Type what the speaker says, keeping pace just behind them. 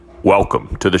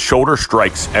Welcome to the Shoulder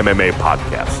Strikes MMA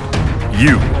podcast.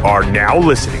 You are now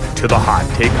listening to the Hot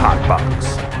Take Hot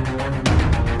Box.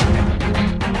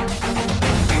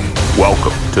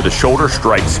 Welcome to the Shoulder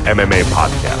Strikes MMA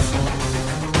podcast.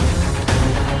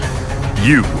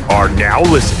 You are now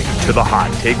listening to the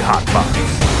Hot Take Hot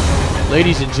Box.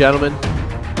 Ladies and gentlemen,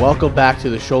 welcome back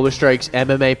to the Shoulder Strikes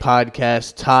MMA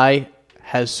podcast. Ty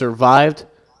has survived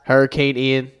Hurricane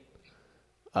Ian.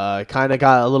 Kind of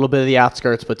got a little bit of the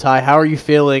outskirts, but Ty, how are you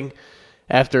feeling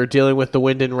after dealing with the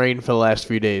wind and rain for the last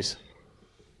few days?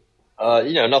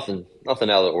 Nothing out of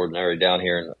the ordinary down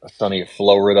here in sunny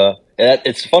Florida.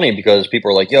 It's funny because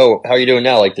people are like, yo, how are you doing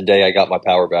now? Like the day I got my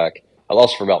power back. I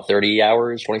lost for about 30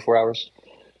 hours, 24 hours,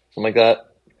 something like that.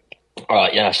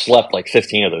 I slept like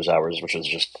 15 of those hours, which was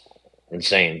just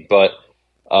insane. But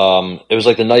it was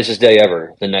like the nicest day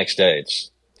ever the next day. It's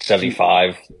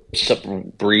 75,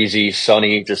 breezy,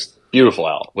 sunny, just beautiful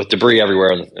out with debris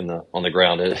everywhere on the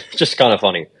ground. It's just kind of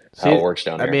funny how it works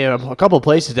down there. I mean, a couple of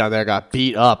places down there got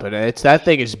beat up, and that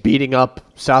thing is beating up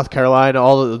South Carolina,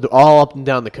 all up and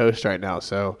down the coast right now.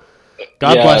 So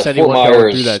God bless anyone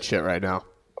going through that shit right now.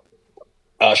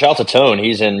 Shout out to Tone.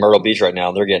 He's in Myrtle Beach right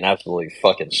now. They're getting absolutely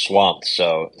fucking swamped.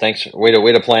 So thanks. Way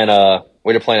to plan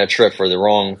a trip for the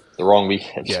wrong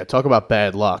weekend. Yeah, talk about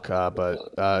bad luck. But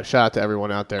shout out to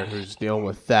everyone out there who's dealing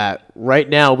with that. Right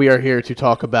now, we are here to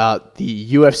talk about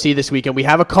the UFC this weekend. We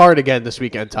have a card again this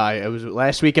weekend, Ty.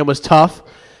 Last weekend was tough.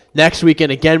 Next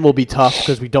weekend again will be tough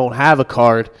because we don't have a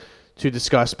card to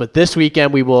discuss. But this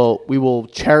weekend we will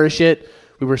cherish it.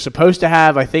 We were supposed to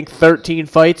have, I think, 13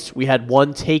 fights. We had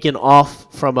one taken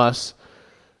off from us.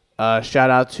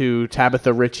 Shout out to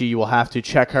Tabitha Ritchie. You will have to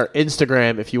check her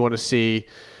Instagram if you want to see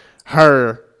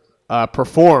her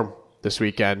perform this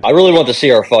weekend. I really want to see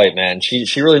her fight, man.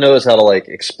 She really knows how to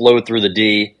explode through the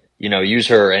D. Use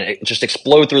her and just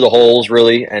explode through the holes,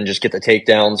 really, and just get the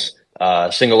takedowns.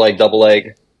 Single leg, double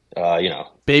leg.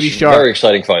 Baby Shark. Very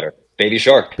exciting fighter. Baby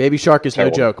Shark. Baby Shark is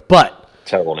terrible. No joke, but.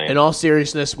 Terrible name. In all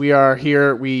seriousness, we are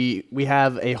here. We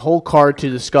have a whole card to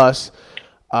discuss.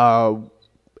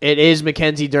 It is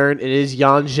Mackenzie Dern. It is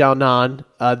Yan Xiaonan.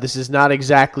 This is not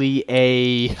exactly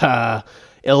a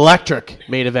electric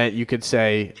main event, you could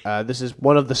say. This is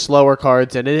one of the slower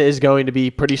cards, and it is going to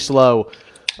be pretty slow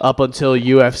up until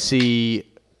UFC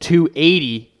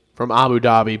 280 from Abu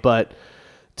Dhabi. But,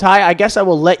 Ty, I guess I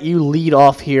will let you lead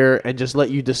off here and just let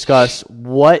you discuss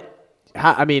what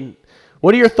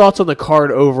are your thoughts on the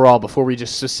card overall before we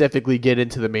just specifically get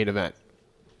into the main event?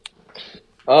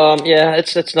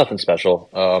 It's nothing special.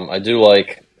 I do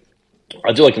like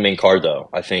the main card though.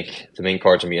 I think the main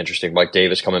card's gonna be interesting. Mike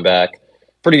Davis coming back,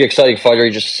 pretty exciting fighter. He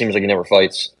just seems like he never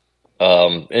fights.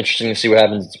 Interesting to see what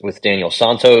happens with Daniel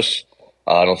Santos.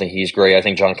 I don't think he's great. I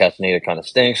think John Castaneda kind of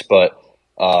stinks, but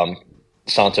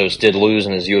Santos did lose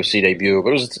in his UFC debut,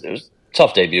 but it was a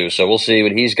tough debut. So we'll see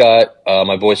what he's got.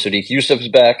 My boy Sadiq Youssef is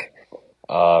back.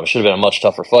 Should have been a much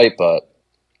tougher fight, but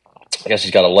I guess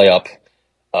he's got a layup.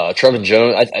 Trevin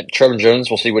Jones,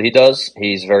 we'll see what he does.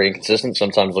 He's very inconsistent.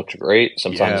 Sometimes looks great.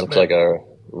 Sometimes looks like a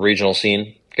regional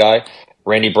scene guy.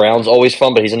 Randy Brown's always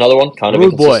fun, but he's another one, kind of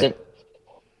inconsistent.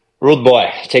 Rude boy,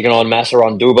 taking on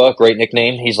Masaron Duba, great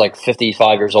nickname. He's like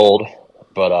 55 years old,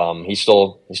 but he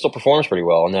still performs pretty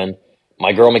well. And then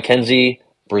my girl Mackenzie,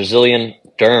 Brazilian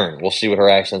Dern. We'll see what her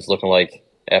accent's looking like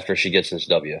after she gets this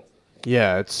W.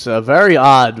 Yeah, it's very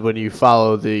odd when you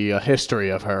follow the history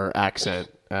of her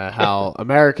accent, how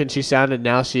American she sounded.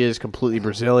 Now she is completely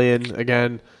Brazilian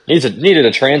again. Needed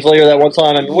a translator that one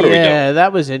time. I mean, what are we doing? Yeah,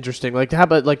 that was interesting. How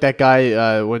about that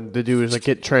guy when the dude was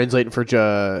get translating for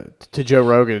to Joe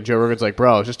Rogan, and Joe Rogan's like,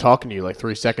 "Bro, I was just talking to you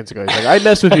 3 seconds ago." He's like, "I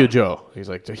mess with you, Joe." He's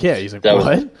like, "Yeah." He's like,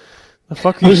 "What? The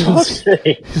fuck are you talking?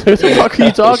 What the fuck are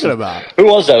you talking about?" Who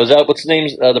was that? Was that what's his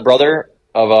name's the brother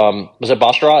of was it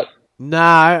Bastrat?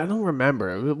 Nah, I don't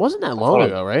remember. It wasn't that long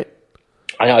ago, right?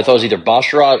 I know. I thought it was either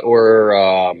Bastrat or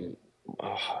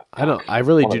I don't. I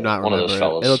really do not remember.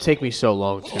 It'll take me so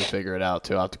long to figure it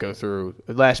out. I'll have to go through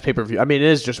the last pay-per-view. I mean, it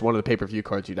is just one of the pay-per-view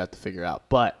cards you'd have to figure out.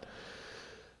 But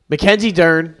Mackenzie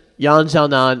Dern, Yan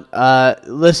Xiaonan.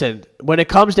 Listen, when it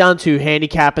comes down to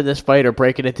handicapping this fight or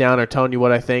breaking it down or telling you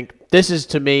what I think, this is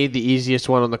to me the easiest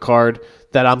one on the card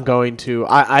that I'm going to.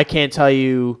 I can't tell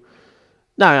you.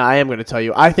 No, I am going to tell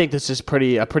you. I think this is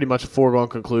pretty much a foregone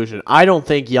conclusion. I don't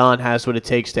think Yan has what it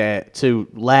takes to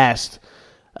last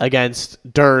against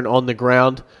Dern on the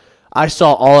ground. I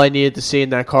saw all I needed to see in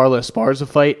that Carla Esparza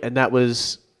fight, and that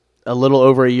was a little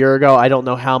over a year ago. I don't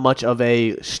know how much of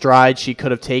a stride she could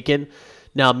have taken.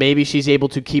 Now, maybe she's able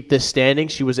to keep this standing.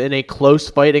 She was in a close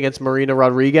fight against Marina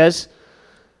Rodriguez,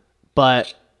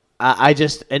 but I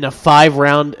just, in a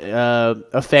 5-round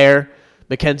affair,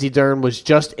 Mackenzie Dern was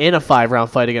just in a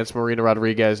 5-round fight against Marina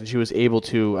Rodriguez, and she was able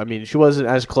to, I mean, she wasn't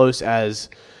as close as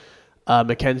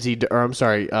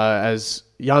as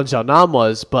Yan Xiaonan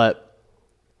was, but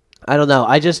I don't know.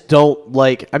 I just don't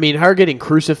like, I mean, her getting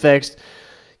crucifixed,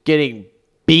 getting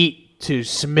beat to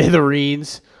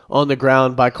smithereens on the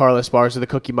ground by Carla Esparza, the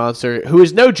Cookie Monster, who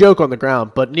is no joke on the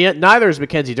ground, but neither is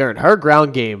Mackenzie Dern. Her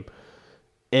ground game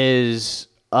is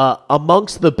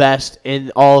amongst the best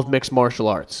in all of mixed martial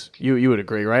arts. You would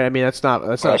agree, right? I mean, that's not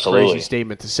a crazy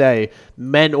statement to say,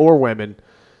 men or women.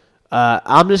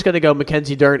 I'm just going to go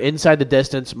Mackenzie Dern inside the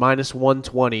distance, minus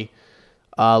 120.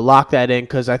 Lock that in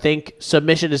because I think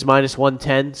submission is minus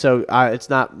 110, so it's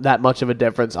not that much of a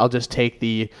difference. I'll just take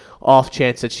the off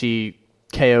chance that she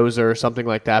KOs or something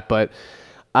like that. But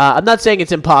I'm not saying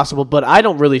it's impossible, but I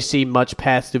don't really see much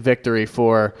path to victory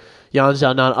for Yan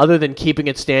Xiaonan other than keeping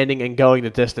it standing and going the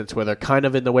distance with her, kind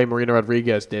of in the way Marina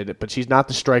Rodriguez did. But she's not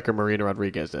the striker Marina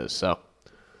Rodriguez is. So,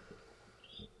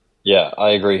 yeah,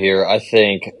 I agree here. I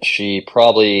think she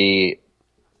probably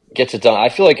gets it done. I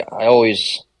feel like I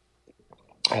always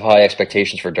have high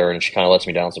expectations for Dern, and she kind of lets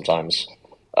me down sometimes.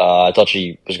 I thought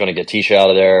she was going to get Tisha out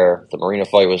of there. The Marina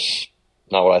fight was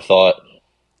not what I thought.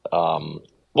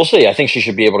 We'll see. I think she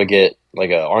should be able to get like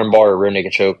an armbar or rear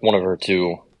naked choke, one of her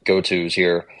two go-tos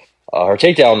here. Her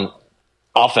takedown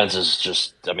offense is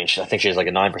just, I mean, I think she has like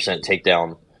a 9%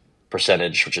 takedown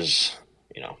percentage, which is,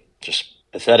 just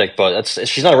pathetic, but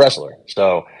she's not a wrestler.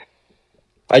 So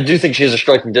I do think she has a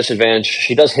striking disadvantage.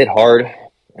 She does hit hard,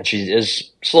 and she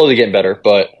is slowly getting better,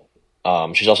 but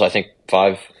she's also, I think,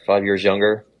 five years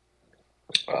younger.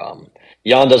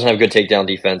 Yan doesn't have good takedown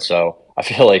defense, so I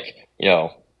feel like,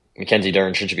 Mackenzie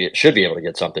Dern should be able to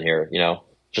get something here,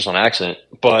 just on accident.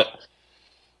 But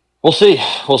we'll see.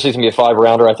 We'll see. It's going to be a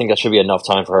 5-rounder. I think that should be enough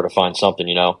time for her to find something,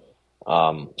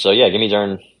 So, yeah, give me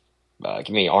Dern. Give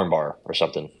me armbar or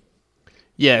something.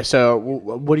 Yeah, so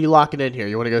what are you locking in here?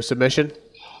 You want to go submission?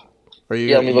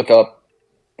 Let me look up.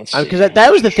 Because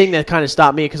that was the thing that kind of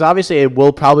stopped me, because obviously it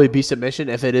will probably be submission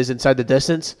if it is inside the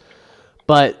distance.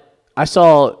 But I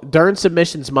saw Dern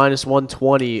submissions minus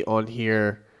 120 on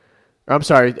here. I'm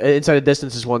sorry, inside the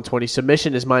distance is 120.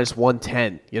 Submission is minus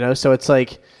 110, So it's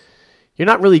like you're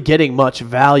not really getting much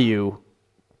value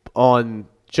on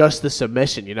just the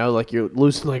submission, Like you're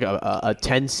losing like a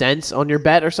 10 cents on your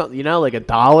bet or something, like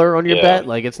 $1 on your bet.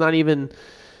 Like it's not even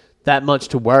that much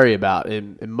to worry about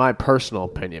in my personal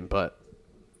opinion, but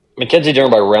Mackenzie Dern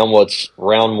by round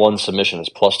one submission is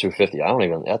plus 250.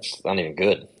 That's not even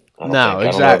good. No,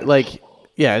 exactly.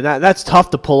 That's tough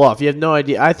to pull off. You have no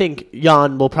idea. I think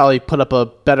Yan will probably put up a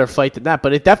better fight than that,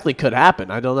 but it definitely could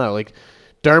happen. I don't know. Like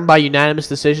Dern by unanimous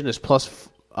decision is plus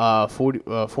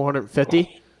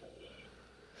 450.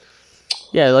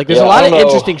 Yeah, like there's a lot of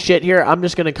interesting shit here. I'm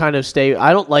just gonna kind of stay.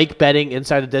 I don't like betting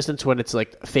inside the distance when it's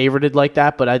like favorited like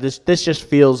that, but this just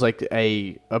feels like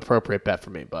a appropriate bet for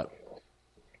me. But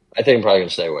I think I'm probably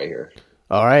gonna stay away here.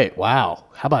 All right. Wow.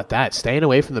 How about that? Staying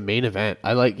away from the main event.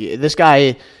 I like this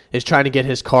guy is trying to get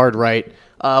his card right.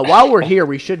 While we're here,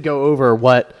 we should go over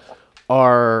what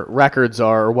our records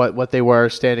are, or what they were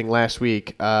standing last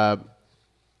week. I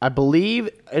believe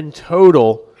in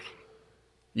total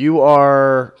you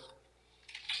are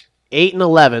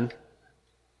 8-11,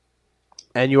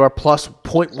 and you are plus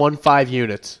 0.15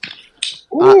 units.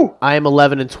 I am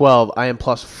 11-12. I am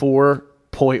plus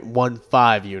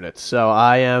 4.15 units. So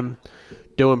I am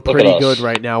doing pretty good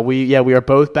right now. We are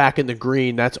both back in the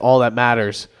green. That's all that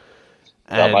matters.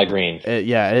 Got my green.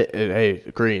 Hey,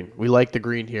 green. We like the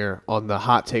green here on the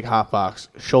Hot Take Hot Box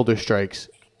Shoulder Strikes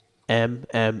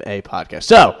MMA podcast.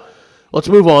 So let's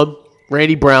move on.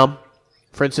 Randy Brown,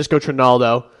 Francisco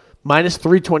Trinaldo, minus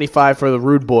 325 for the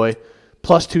Rude Boy,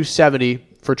 plus 270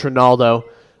 for Trinaldo.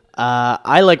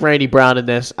 I like Randy Brown in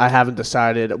this. I haven't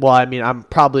decided. Well, I mean, I'm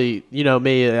probably,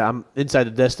 me, I'm inside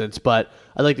the distance, but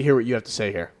I'd like to hear what you have to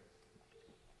say here.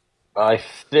 I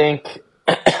think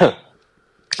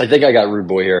I got Rude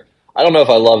Boy here. I don't know if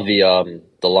I love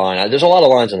the line. There's a lot of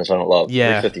lines in this I don't love.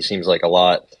 Yeah. 350 seems like a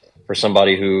lot for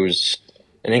somebody who's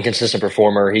an inconsistent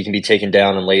performer. He can be taken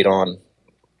down and laid on.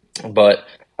 But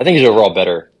I think he's overall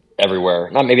better everywhere.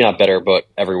 Maybe not better, but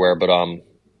everywhere. But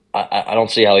I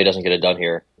don't see how he doesn't get it done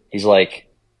here. He's like,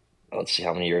 let's see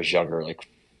how many years younger, like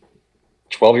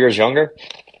 12 years younger.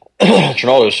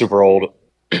 Trinaldo is super old.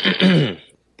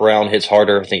 Brown hits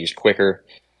harder. I think he's quicker.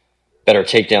 Better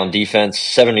takedown defense.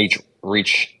 7-inch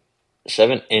reach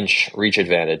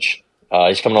advantage.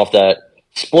 He's coming off that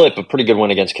split, but pretty good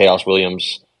win against Chaos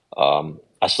Williams.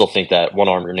 I still think that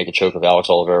one-arm rear naked choke of Alex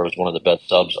Oliveira was one of the best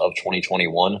subs of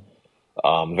 2021.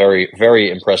 Very,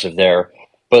 very impressive there.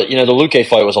 But the Luque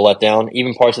fight was a letdown.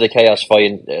 Even parts of the Chaos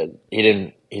fight,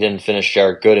 he didn't finish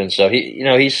Jared Gooden. So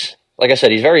he's like I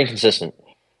said, he's very inconsistent.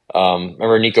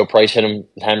 Remember Nico Price hit him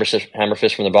with hammer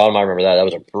fist from the bottom. I remember that. That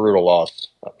was a brutal loss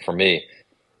for me.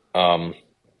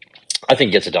 I think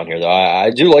he gets it done here, though.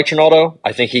 I do like Trinaldo.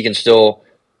 I think he can still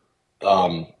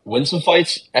win some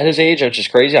fights at his age, which is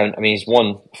crazy. I mean, he's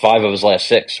won 5 of his last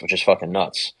 6, which is fucking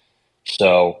nuts.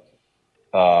 So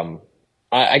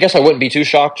I guess I wouldn't be too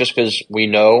shocked just because we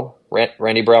know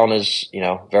Randy Brown is,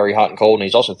 very hot and cold, and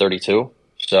he's also 32.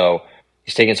 So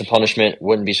he's taking some punishment.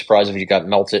 Wouldn't be surprised if he got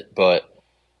melted, but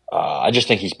I just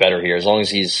think he's better here. As long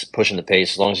as he's pushing the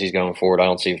pace, as long as he's going forward, I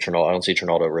don't see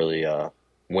Trinaldo really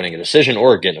winning a decision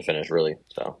or getting a finish, really.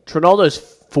 So Trinaldo's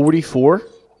 44.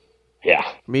 Yeah,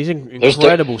 amazing,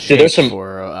 incredible shape. There's some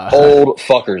old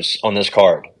fuckers on this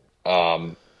card,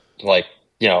 like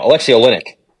Alexei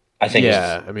Oleinik. I think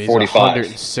he's 45.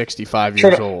 165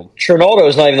 years old. Trinaldo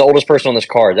is not even the oldest person on this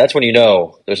card. That's when you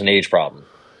know there's an age problem.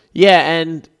 Yeah,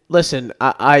 and listen,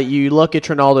 you look at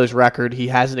Trinaldo's record, he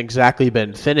hasn't exactly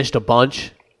been finished a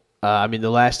bunch. The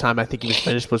last time I think he was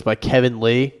finished was by Kevin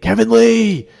Lee. Kevin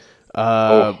Lee!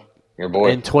 Your boy.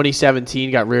 In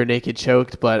 2017, got rear naked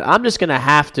choked. But I'm just going to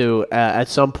have to, at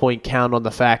some point, count on the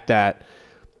fact that,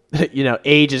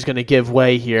 age is going to give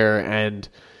way here, and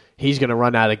he's going to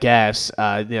run out of gas.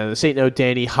 This ain't no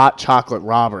Danny Hot Chocolate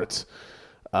Roberts.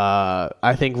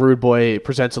 I think Rude Boy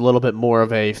presents a little bit more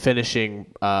of a finishing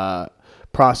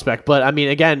prospect. But,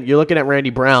 again, you're looking at Randy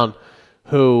Brown,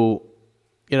 who,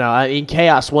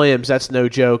 Chaos Williams, that's no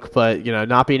joke. But,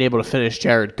 not being able to finish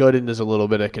Jared Gooden is a little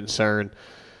bit of concern.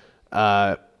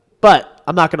 But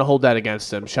I'm not going to hold that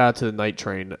against him. Shout out to the Night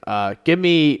Train. Give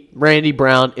me Randy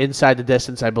Brown inside the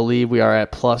distance. I believe we are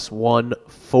at plus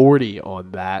 140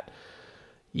 on that.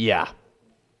 Yeah.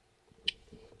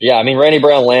 Yeah, Randy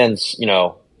Brown lands, a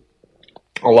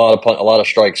lot of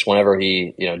strikes whenever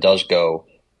he, does go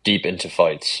deep into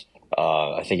fights.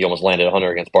 I think he almost landed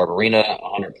 100 against Barberina,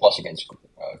 100 plus against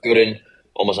Gooden,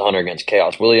 almost 100 against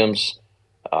Chaos Williams.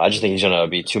 I just think he's going to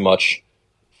be too much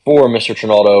for Mr.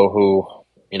 Trinaldo, who,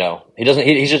 he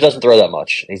just doesn't throw that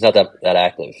much. He's not that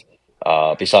active.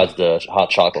 Besides the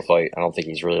hot chocolate fight, I don't think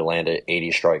he's really landed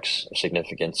 80 strikes of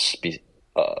significance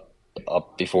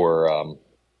up before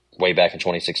way back in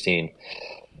 2016.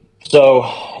 So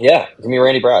yeah, give me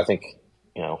Randy Brown. I think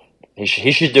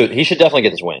he should do it. He should definitely get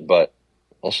this win, but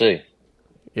we'll see.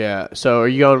 Yeah. So are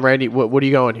you going Randy? What are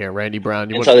you going here, Randy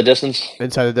Brown? Inside the distance.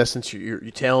 Inside the distance.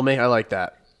 You telling me? I like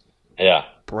that. Yeah.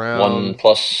 Brown.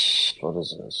 What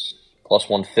is this? Plus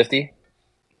 150?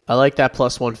 I like that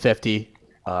plus 150.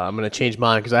 I'm going to change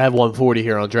mine because I have 140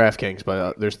 here on DraftKings,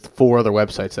 but there's 4 other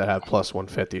websites that have plus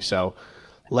 150. So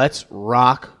let's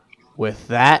rock with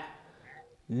that.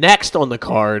 Next on the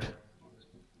card,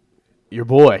 your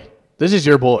boy. This is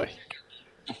your boy.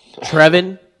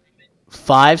 Trevin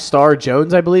 5-Star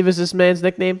Jones, I believe is this man's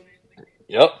nickname.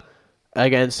 Yep.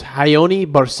 Against Raoni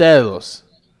Barcelos,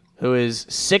 who is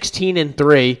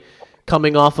 16-3,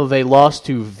 coming off of a loss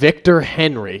to Victor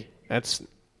Henry. It's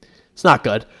not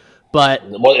good, but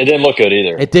it didn't look good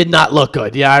either. It did not look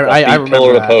good. Yeah, I remember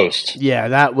pillar that. To post. Yeah,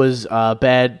 that was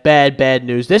bad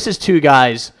news. This is 2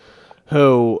 guys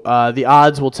who the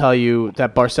odds will tell you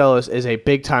that Barcelos is a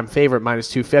big time favorite, minus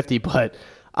 250, but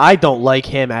I don't like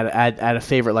him at a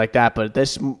favorite like that. But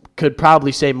this could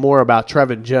probably say more about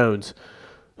Trevin Jones,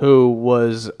 who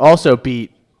was also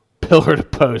beat pillar to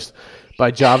post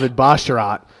by Javid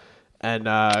Basharat, and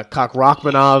Kok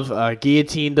Rachmanov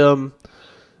guillotined him.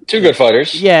 2 good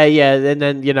fighters. Yeah, and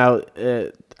then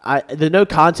the no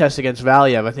contest against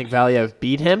Valiev. I think Valiev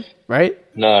beat him, right?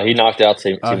 No, he knocked out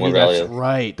Timur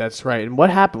Valiev. That's right. And what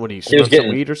happened when he smoked some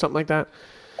weed or something like that?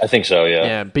 I think so. Yeah.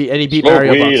 Yeah, and he beat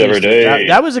Mario Bautista. Every day.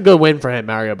 That was a good win for him,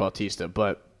 Mario Bautista.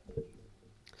 But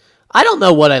I don't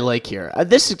know what I like here.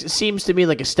 This seems to me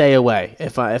like a stay away.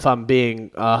 If I'm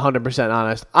being 100%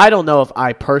 honest, I don't know if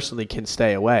I personally can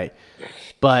stay away.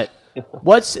 But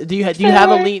do you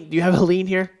have a lean? Do you have a lean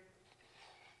here?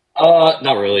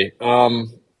 Not really.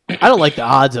 I don't like the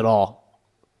odds at all.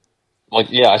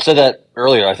 I said that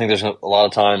earlier. I think there's a lot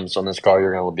of times on this card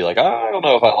you're going to be like, I don't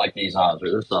know if I like these odds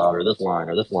or this odd or this line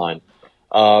or this line.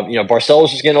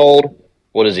 Barcelos is getting old.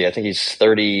 What is he? I think he's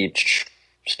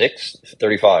 36,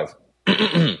 35.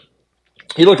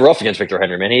 He looked rough against Victor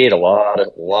Henry, man. He ate a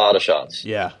lot of shots.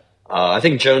 Yeah. I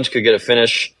think Jones could get a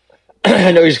finish.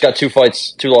 I know he's got 2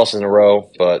 losses in a row,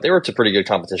 but they were to pretty good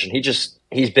competition.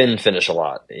 He's been finished a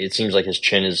lot. It seems like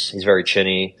he's very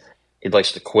chinny. He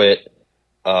likes to quit.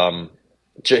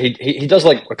 He does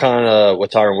like kind of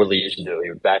what Tyron Woodley used to do. He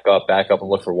would back up and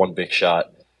look for one big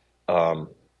shot.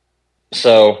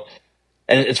 So,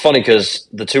 and it's funny because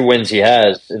the 2 wins he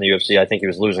has in the UFC, I think he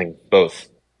was losing both.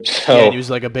 So, yeah, he was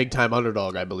like a big-time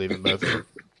underdog, I believe, in both of them.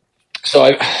 So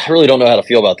I really don't know how to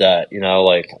feel about that.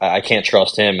 Like I can't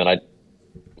trust him, and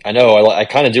I know I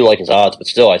kind of do like his odds, but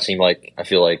still, I feel like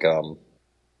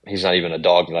he's not even a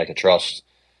dog that I can trust.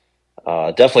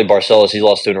 Definitely Barcelos. He's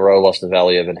lost 2 in a row. Lost to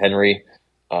Valiev and Henry.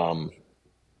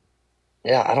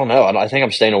 Yeah, I don't know. I think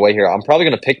I'm staying away here. I'm probably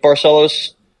going to pick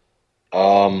Barcelos.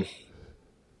 I'm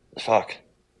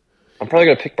probably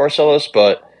going to pick Barcelos,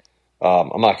 but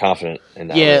I'm not confident in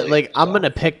that. Yeah, really. I'm going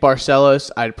to pick Barcelos.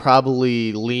 I'd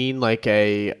probably lean like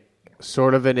a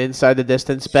sort of an inside the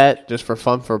distance bet just for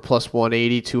fun for plus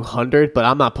 180, 200, but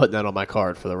I'm not putting that on my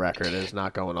card for the record. It's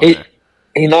not going on there.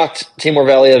 He knocked Timur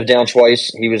Valiev down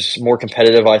twice. He was more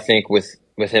competitive, I think, with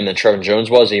him than Trevin Jones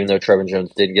was, even though Trevin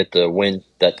Jones did get the win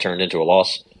that turned into a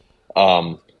loss.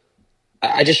 I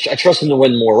trust him to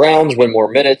win more rounds, win more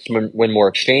minutes, win more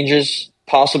exchanges,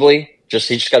 possibly. He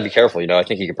just got to be careful. I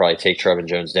think he could probably take Trevin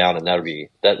Jones down, and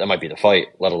that might be the fight.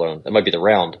 Let alone that might be the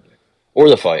round or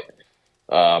the fight.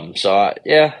 I'll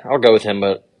go with him.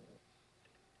 But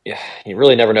yeah, you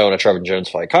really never know in a Trevin Jones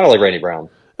fight. Kind of like Randy Brown.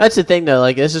 That's the thing,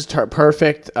 though. This is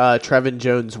perfect Trevin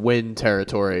Jones win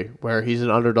territory, where he's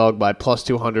an underdog by plus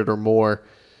 200 or more,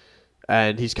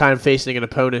 and he's kind of facing an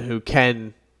opponent who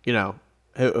can,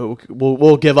 who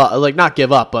will give up, not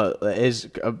give up, but is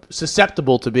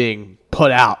susceptible to being put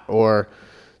out, or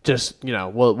just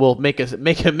will make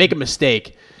a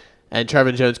mistake, and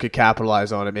Trevin Jones could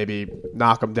capitalize on it, maybe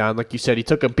knock him down. Like you said, he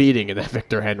took a beating in that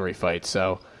Victor Henry fight,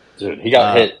 so. Dude, he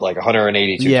got hit like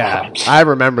 182 times. I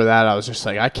remember that. I was just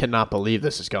like, I cannot believe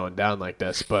this is going down like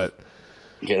this, but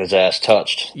getting his ass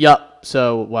touched. Yep.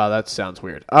 So, wow, that sounds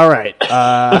weird. All right.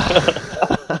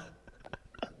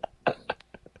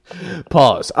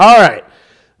 Pause. All right.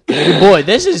 Your boy,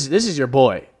 this is your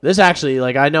boy. This actually,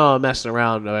 I know I'm messing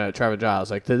around Trevor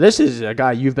Giles. This is a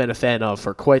guy you've been a fan of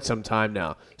for quite some time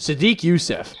now. Sadiq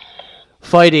Youssef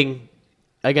fighting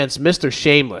against Mr.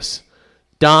 Shameless.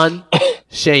 Don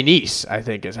Shanice, I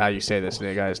think is how you say this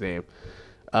guy's name.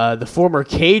 The former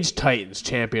Cage Titans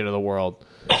champion of the world,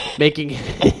 making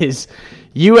his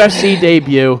UFC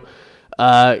debut,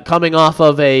 coming off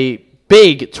of a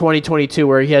big 2022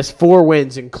 where he has 4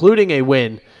 wins, including a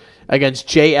win against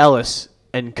Jay Ellis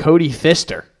and Cody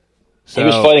Pfister. So, he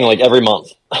was fighting every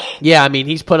month. Yeah, I mean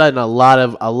he's put in a lot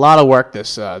of work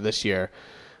this year.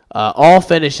 All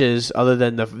finishes other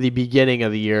than the beginning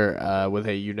of the year with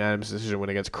a unanimous decision win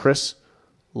against Chris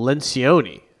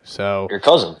Lencioni. So your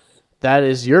cousin. That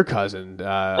is your cousin.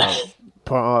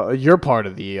 You're part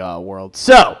of the world.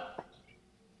 So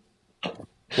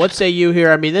what say you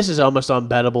here? I mean, this is almost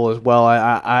unbettable as well.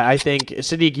 I think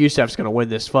Sadiq Youssef's going to win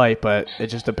this fight, but it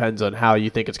just depends on how you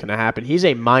think it's going to happen. He's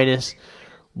a minus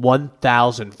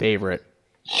 1,000 favorite,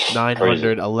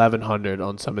 900, 1,100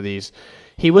 on some of these.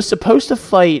 He was supposed to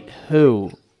fight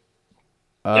who?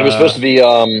 It was supposed to be it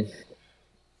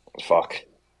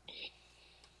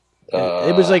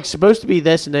was supposed to be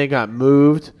this, and then it got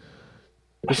moved.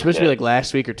 It was supposed to be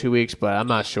last week or 2 weeks, but I'm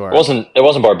not sure. It wasn't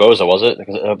Barboza, was it?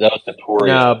 Because that was Topuria.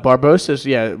 No, Barboza's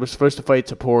was supposed to fight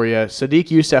Topuria. Sadiq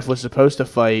Youssef was supposed to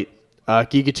fight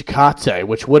Giga Chikadze,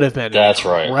 which would have been an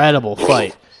incredible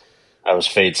fight. That was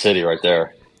Fade City right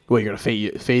there. What, you're gonna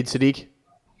fade Sadiq?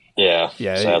 Yeah,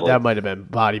 sadly. That might have been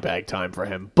body bag time for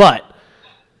him. But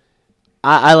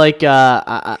I like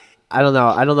I don't know.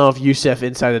 I don't know if Youssef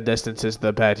inside the distance is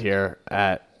the bet here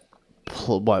at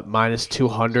minus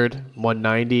 200,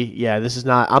 190. Yeah, this is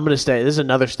not. I'm gonna stay. This is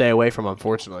another stay away from,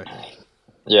 unfortunately.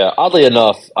 Yeah, oddly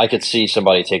enough, I could see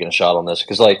somebody taking a shot on this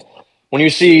because when you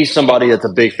see somebody that's a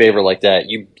big favorite like that,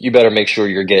 you better make sure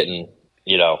you're getting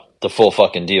the full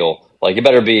fucking deal. You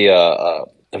better be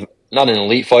not an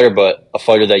elite fighter, but a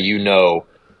fighter that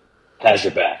has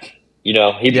your back.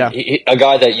 A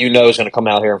guy that is going to come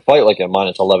out here and fight like a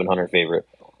minus 1,100 favorite.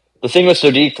 The thing with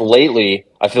Sadiq lately,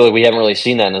 I feel like we haven't really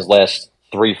seen that in his last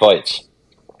 3 fights.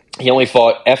 He only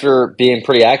fought after being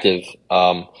pretty active.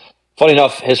 Funny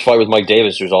enough, his fight with Mike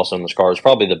Davis, who's also in this card, was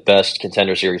probably the best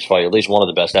Contender Series fight, at least one of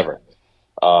the best ever.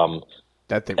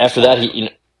 After that, he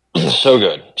so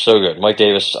good. Mike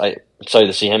Davis, I'm excited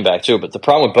to see him back too. But the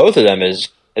problem with both of them is,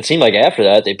 it seemed like after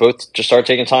that, they both just started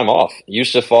taking time off.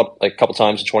 Youssef fought a couple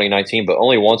times in 2019, but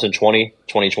only once in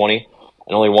 2020,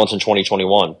 and only once in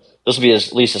 2021. This will be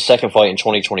at least his second fight in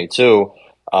 2022.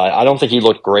 I don't think he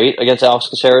looked great against Alex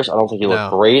Caceres. I don't think he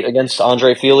looked great against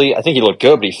Andre Fili. I think he looked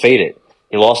good, but he faded.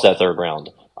 He lost that 3rd round.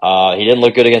 He didn't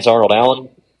look good against Arnold Allen.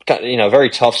 Very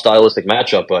tough stylistic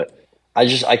matchup, but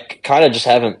I kind of just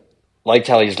haven't liked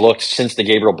how he's looked since the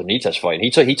Gabriel Benitez fight. He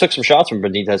took some shots from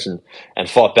Benitez and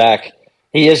fought back.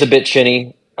 He is a bit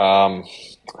chinny.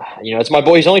 It's my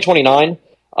boy. He's only 29.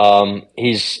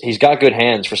 He's got good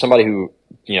hands for somebody who,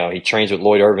 he trains with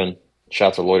Lloyd Irvin. Shout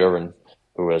out to Lloyd Irvin,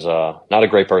 who is not a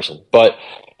great person, but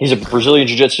he's a Brazilian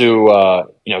jiu-jitsu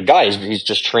guy. He's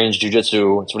just trains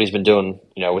jiu-jitsu. That's what he's been doing,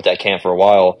 with that camp for a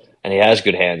while, and he has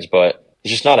good hands, but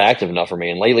he's just not active enough for me.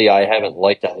 And lately, I haven't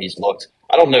liked how he's looked.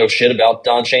 I don't know shit about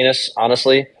Don Chanis,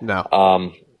 honestly. No.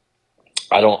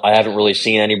 I haven't really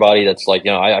seen anybody that's like,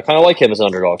 I kind of like him as an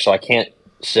underdog, so I can't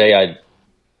say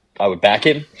I would back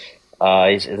him.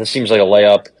 This seems like a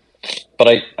layup,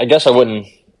 but I guess I wouldn't.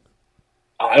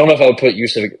 I don't know if I would put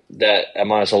Youssef at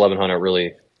minus 1,100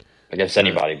 really against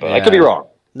anybody, but I could be wrong.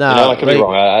 No, I could be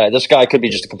wrong. This guy could be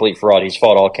just a complete fraud. He's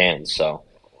fought all cans, so.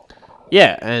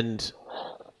 Yeah, and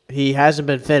he hasn't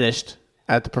been finished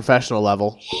at the professional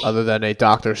level other than a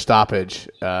doctor stoppage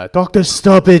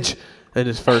in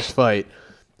his first fight.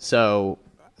 So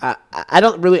I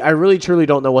really truly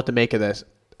don't know what to make of this.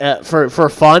 For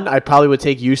fun, I probably would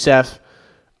take Youssef.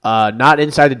 Not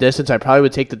inside the distance. I probably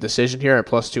would take the decision here at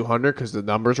plus 200 because the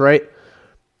number's right.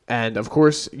 And, of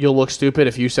course, you'll look stupid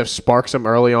if Youssef sparks him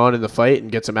early on in the fight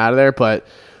and gets him out of there. But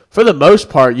for the most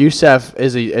part, Youssef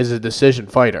is a decision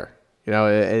fighter.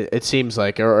 It seems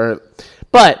like.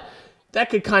 But that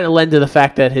could kind of lend to the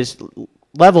fact that his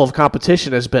level of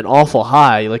competition has been awful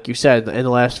high, like you said, in the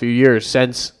last few years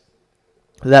since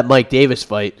that Mike Davis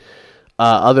fight.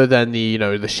 Other than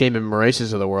the Shaman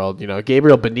Moraes of the world,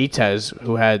 Gabriel Benitez,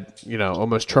 who had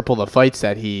almost triple the fights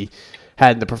that he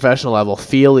had in the professional level,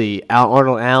 Feely,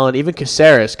 Arnold Allen, even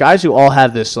Caceres, guys who all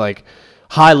have this like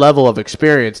high level of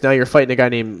experience. Now you're fighting a guy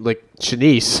named like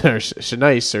Shanice,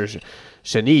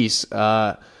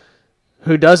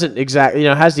 who doesn't exactly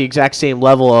has the exact same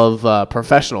level of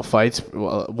professional fights,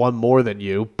 one more than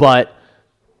you, but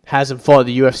hasn't fought at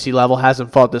the UFC level,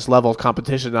 hasn't fought this level of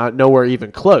competition, nowhere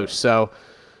even close. So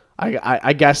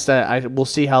I guess that we'll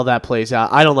see how that plays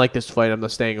out. I don't like this fight. I'm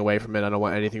not staying away from it. I don't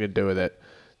want anything to do with it.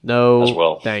 No, as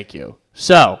well. Thank you.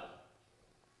 So,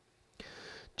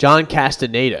 John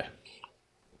Castaneda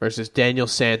versus Daniel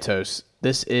Santos.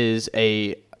 This is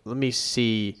let me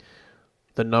see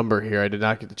the number here. I did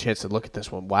not get the chance to look at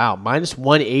this one. Wow, minus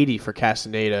 180 for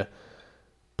Castaneda,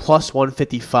 plus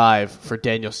 155 for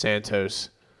Daniel Santos.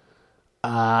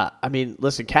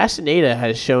 Listen, Castaneda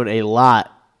has shown a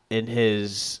lot in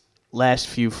his last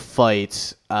few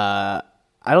fights. I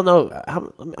don't know.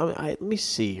 Let me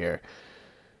see here.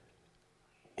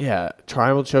 Yeah,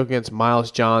 triangle choke against Miles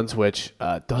Johns, which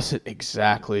doesn't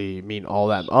exactly mean all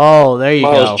that. Oh, there you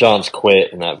go. Miles Johns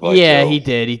quit in that fight. Yeah, he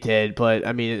did. But,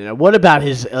 what about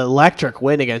his electric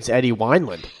win against Eddie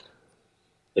Wineland?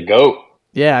 The GOAT.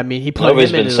 Yeah, he put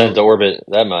Nobody's been sent to orbit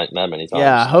that many times.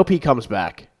 Yeah, I hope he comes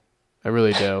back. I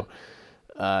really do.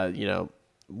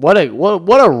 What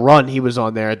a run he was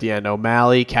on there at the end.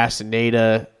 O'Malley,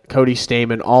 Castaneda, Cody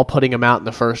Stamann, all putting him out in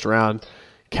the first round,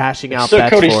 cashing out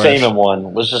bets Cody for Stamann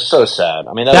one was just so sad.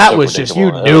 That was just,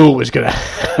 you knew it was going to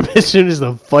happen as soon as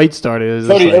the fight started.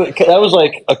 That was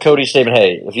like a Cody Stamann,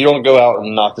 hey, if you don't go out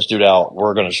and knock this dude out,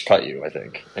 we're going to just cut you, I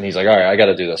think. And he's like, all right, I got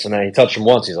to do this. And then he touched him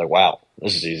once. He's like, wow,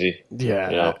 this is easy.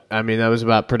 Yeah, that was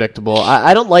about predictable.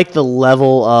 I don't like the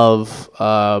level of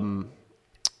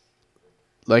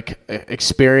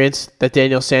experience that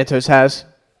Daniel Santos has.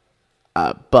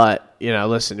 But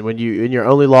listen, when your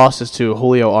only loss is to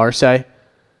Julio Arce at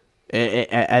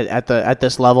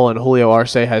this level, and Julio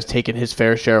Arce has taken his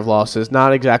fair share of losses,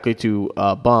 not exactly to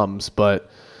bums, but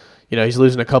he's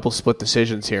losing a couple split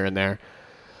decisions here and there.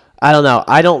 I don't know.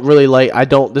 I don't really like.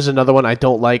 This is another one I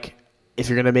don't like. If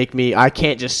you're gonna make me, I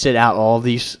can't just sit out all of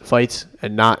these fights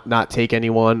and not take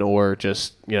anyone, or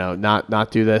just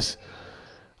not do this.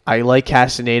 I like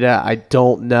Castaneda. I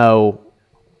don't know.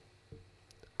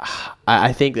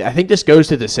 I think this goes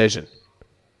to decision.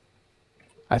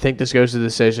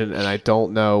 And I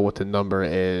don't know what the number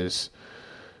is.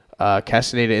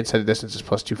 Castaneda inside the distance is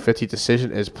plus 250.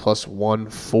 Decision is plus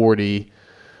 140.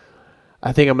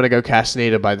 I think I'm going to go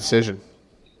Castaneda by decision.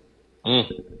 I'm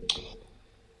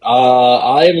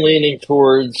leaning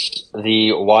towards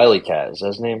the Wiley Cat. Is that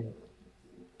his name?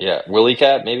 Yeah, Willie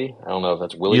Cat, maybe? I don't know if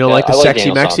that's Willie Cat. You don't like the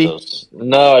Sexy Mexi?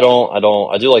 No, I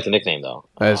don't. I do like the nickname, though.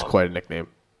 That is quite a nickname.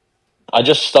 I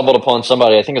just stumbled upon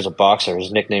somebody, I think it was a boxer.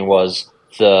 His nickname was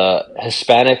the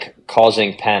Hispanic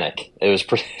Causing Panic. It was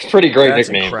pretty great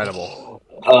nickname. That's incredible.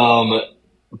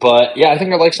 But, yeah, I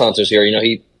think I like Santos here.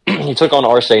 He took on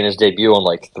Arce in his debut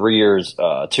on, 3 years,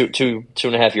 two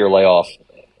and a half year layoff.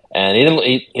 And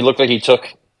he looked like he took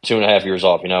 2.5 years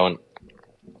off, and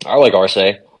I like Arce.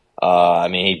 I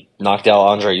mean, he knocked out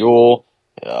Andre Ewell.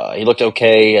 He looked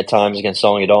okay at times against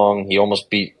Song Yadong. He almost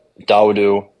beat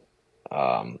Dawodu.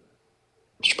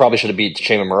 Probably should have beat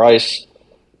Shayman Moraes.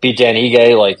 Beat Dan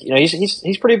Ige. Like, you know,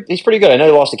 he's pretty good. I know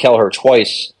he lost to Kelleher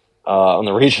twice on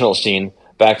the regional scene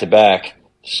back to back.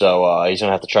 So he's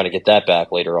gonna have to try to get that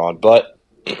back later on. But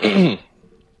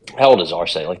how old is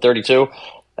Arce? Like 32,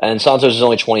 and Santos is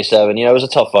only 27. You know, it was a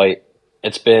tough fight.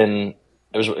 It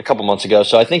was a couple months ago.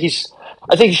 So I think he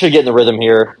should get in the rhythm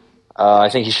here. I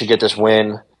think he should get this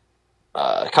win.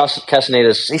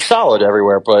 Castaneda's, he's solid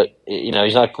everywhere, but you know,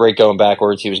 he's not great going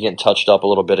backwards. He was getting touched up a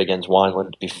little bit against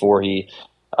Wineland before he,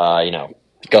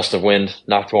 gust of wind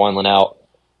knocked Wineland out.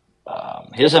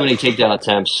 He doesn't have any takedown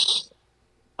attempts.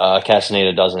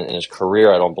 Castaneda doesn't in his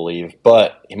career, I don't believe,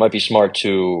 but he might be smart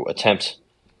to attempt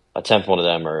one of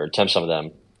them or attempt some of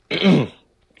them. I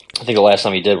think the last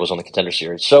time he did was on the Contender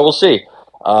Series, so we'll see.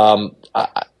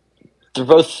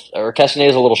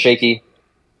 Castaneda's a little shaky.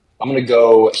 I'm going to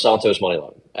go Santos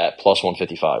moneyline at plus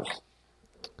 155.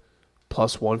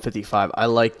 Plus 155. I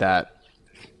like that.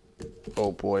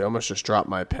 Oh, boy. I almost just dropped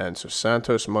my pen. So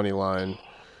Santos moneyline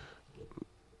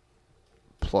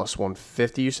plus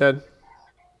 150, you said?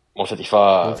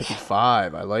 155.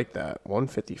 155. I like that.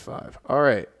 155. All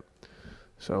right.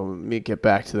 So let me get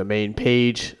back to the main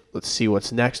page. Let's see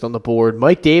what's next on the board.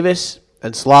 Mike Davis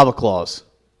and Slavaklaus.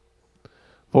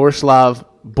 Borislav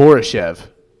Borishev.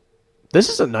 This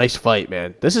is a nice fight,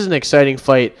 man. This is an exciting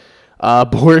fight.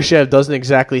 Borishev doesn't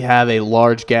exactly have a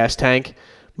large gas tank.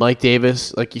 Mike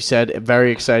Davis, like you said,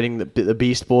 very exciting, the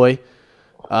Beast Boy.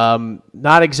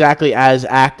 Not exactly as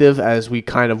active as we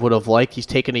kind of would have liked. He's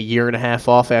taken a year and a half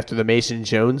off after the Mason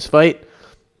Jones fight.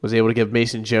 Was able to give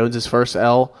Mason Jones his first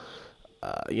L.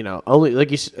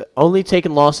 Only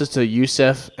taking losses to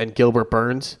Youssef and Gilbert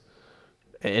Burns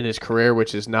in his career,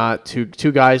 which is not two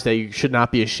guys that you should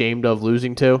not be ashamed of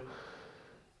losing to.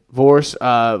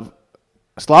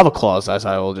 Slavaklaus, as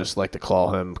I will just like to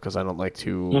call him because I don't like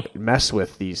to mess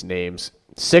with these names.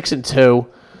 6-2.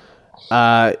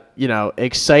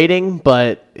 Exciting,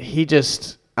 but he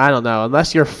just, I don't know.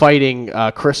 Unless you're fighting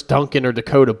Chris Duncan or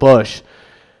Dakota Bush,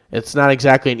 it's not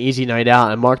exactly an easy night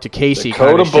out. And Mark DeCasey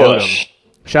kind of showed him.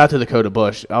 Shout out to Dakota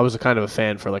Bush. I was kind of a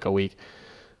fan for like a week.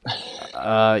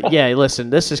 Listen,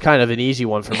 this is kind of an easy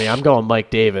one for me. I'm going Mike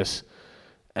Davis,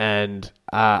 and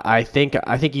I think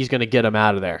he's going to get him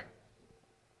out of there.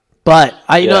 But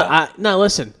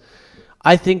listen.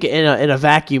 I think in a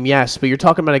vacuum, yes, but you're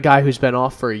talking about a guy who's been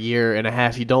off for a year and a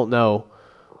half. You don't know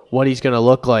what he's going to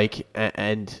look like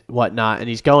and whatnot, and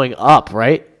he's going up,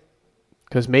 right?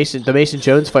 Because the Mason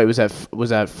Jones fight was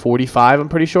at 45. I'm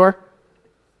pretty sure.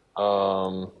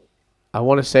 I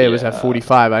want to say it was at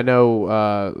 45. I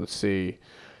know. Let's see.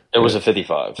 It was at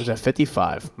 55. It was at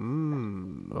 55.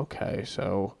 Okay,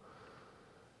 so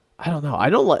I don't know. I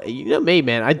don't like me,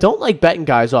 man. I don't like betting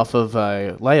guys off of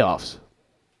layoffs.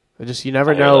 You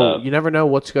never know. You never know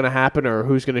what's going to happen or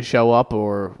who's going to show up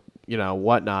or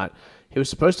whatnot. He was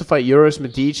supposed to fight Uros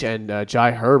Medic and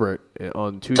Jai Herbert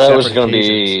on two separate occasions. That was going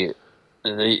to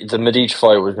be the Medic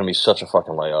fight was going to be such a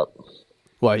fucking layup.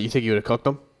 What, you think he would have cooked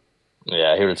him?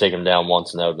 Yeah, he would have taken him down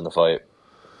once and that would have been the fight.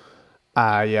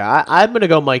 I'm going to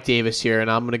go Mike Davis here, and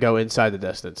I'm going to go inside the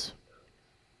distance.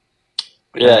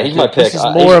 Yeah, he's my pick. This is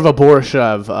more of a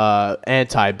Borishev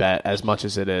anti-bet as much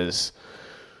as it is.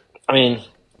 I mean,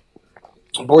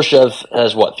 Borishev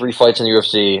has, 3 fights in the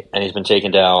UFC, and he's been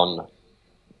taken down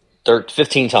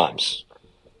 15 times.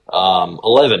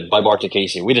 11 by Mark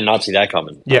DeCasey. We did not see that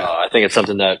coming. Yeah. I think it's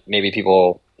something that maybe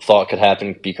people thought could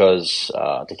happen because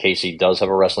DeCasey does have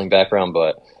a wrestling background,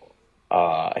 but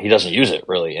he doesn't use it,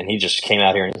 really. And he just came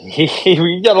out here and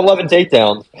he got 11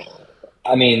 takedowns.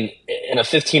 I mean, in a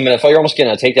 15-minute fight, you're almost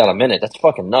getting a takedown a minute. That's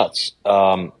fucking nuts.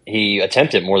 He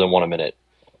attempted more than one a minute.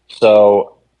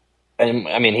 So, and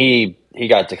I mean, he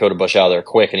got Dakota Bush out of there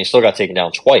quick, and he still got taken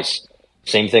down twice.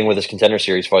 Same thing with his Contender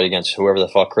Series fight against whoever the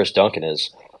fuck Chris Duncan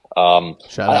is. Shout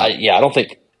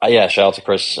out to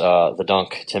Chris, the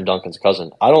Dunk, Tim Duncan's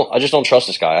cousin. I just don't trust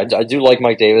this guy. I do like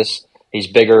Mike Davis. He's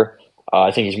bigger. I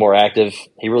think he's more active.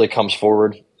 He really comes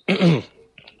forward.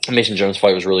 Mason Jones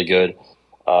fight was really good.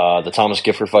 The Thomas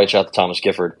Gifford fight, shout out to Thomas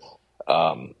Gifford.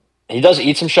 He does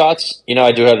eat some shots.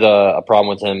 I do have a problem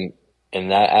with him in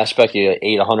that aspect. He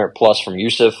ate 100 plus from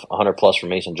Youssef, 100 plus from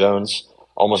Mason Jones,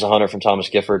 almost 100 from Thomas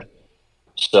Gifford.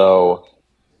 So,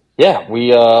 yeah,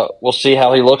 we'll see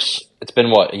how he looks. It's been,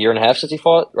 a year and a half since he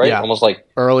fought, right? Yeah. Almost like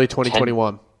early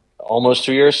 2021. Almost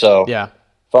 2 years, so yeah.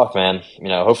 Fuck, man.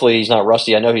 Hopefully he's not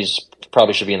rusty. I know he's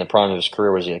probably should be in the prime of his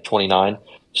career. Was he like 29?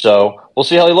 So we'll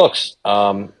see how he looks.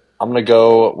 I'm I'm gonna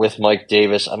go with Mike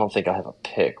Davis. I don't think I have a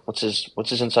pick. What's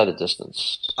his inside the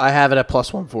distance? I have it at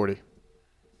plus 140.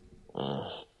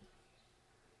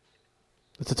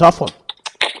 It's a tough one.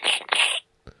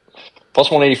 Plus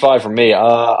 185 for me.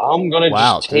 I'm gonna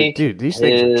just take. Dude, these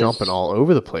things are jumping all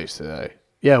over the place today.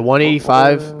 Yeah,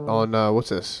 185 on what's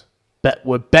this? Bet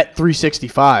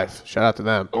 365. Shout out to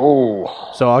them.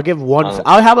 Oh, so I'll give one.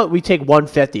 How about we take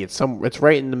 150? It's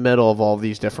right in the middle of all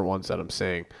these different ones that I'm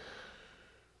seeing.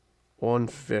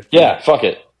 150. Yeah, fuck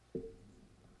it.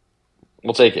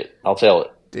 We'll take it. I'll tail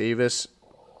it. Davis,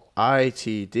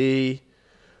 ITD,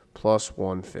 plus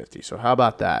 150. So how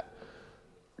about that?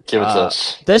 Give it to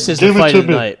us. This is the fight of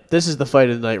the night. This is the fight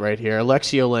of the night right here.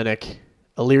 Alexei Oleinik,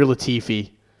 Ilir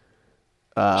Latifi.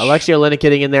 Alexei Oleinik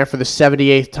getting in there for the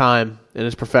 78th time in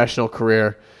his professional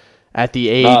career at the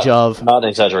age of... Not an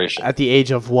exaggeration. At the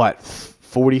age of what?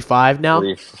 45 now?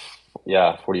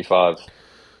 45.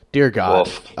 Dear God.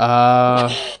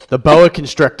 The Boa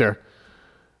Constrictor.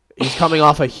 He's coming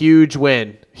off a huge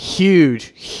win.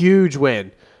 Huge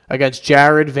win against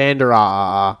Jared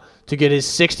Vanderaa to get his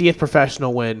 60th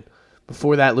professional win.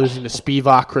 Before that, losing to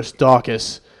Spivak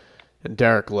Christakis and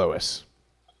Derek Lewis.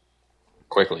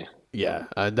 Quickly. Yeah.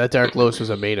 That Derek Lewis was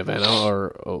a main event.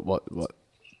 Or what?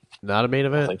 Not a main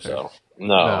event? I think so.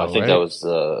 No, I think that was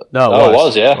the... No, it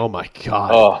was, yeah. Oh, my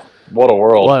God. Oh, what a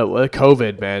world. What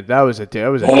COVID, man. That was a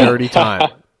dirty time.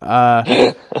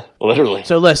 Literally.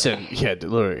 So listen,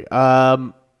 literally.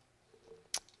 Ilir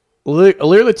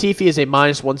Latifi is a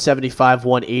minus 175,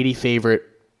 180 favorite.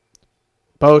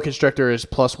 Boa Constrictor is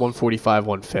plus 145,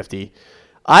 150.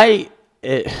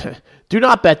 Do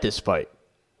not bet this fight.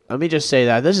 Let me just say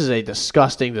that. This is a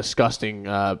disgusting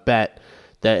bet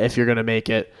that if you're going to make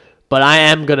it. But I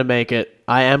am going to make it.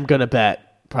 I am going to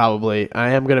bet, probably.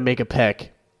 I am going to make a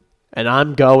pick. And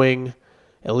I'm going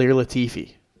Ilir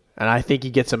Latifi. And I think he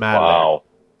gets him out of there.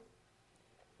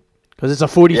 Because it's a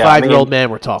 45-year-old man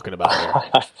we're talking about here.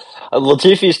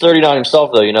 Latifi's 39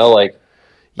 himself, though,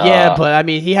 Yeah, but, I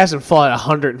mean, he hasn't fought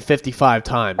 155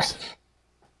 times.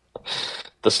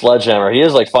 The sledgehammer. He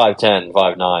is like 5'10",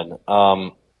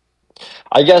 5'9".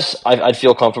 I guess I'd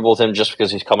feel comfortable with him just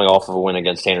because he's coming off of a win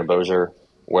against Tanner Boser,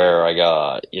 where I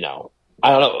don't know.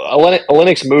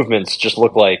 Oleinik's movements just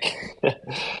look like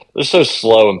they're so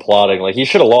slow and plodding. Like he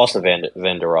should have lost to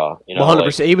Vanderaa.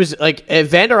 100%. He was like,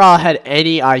 if Vanderaa had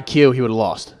any IQ, he would have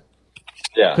lost.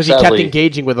 Yeah, because he kept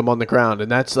engaging with him on the ground, and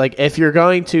that's like if you're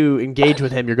going to engage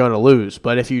with him, you're going to lose.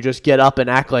 But if you just get up and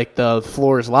act like the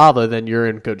floor is lava, then you're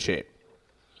in good shape.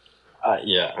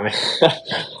 Yeah, I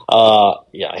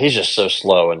mean, he's just so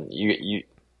slow, and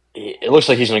it looks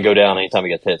like he's going to go down anytime he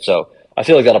gets hit. So I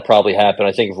feel like that'll probably happen.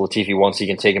 I think if Latifi wants, he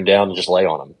can take him down and just lay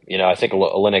on him. I think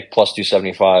Oleinik plus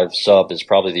 275 sub is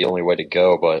probably the only way to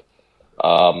go. But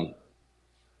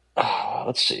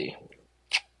let's see.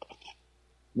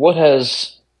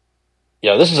 This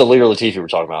is Ilir Latifi we're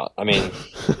talking about. I mean,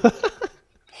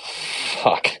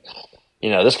 fuck.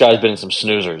 This guy's been in some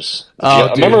snoozers.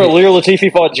 Remember Ilir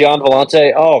Latifi fought Gian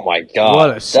Vellante? Oh my God,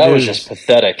 what a snooze. That was just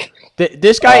pathetic.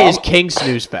 This guy is King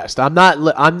Snooze Fest. I'm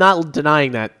not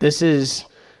denying that. This is,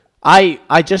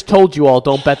 I just told you all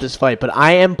don't bet this fight, but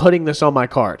I am putting this on my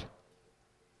card.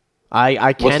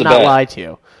 I cannot lie to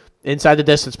you. Inside the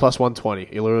distance plus 120,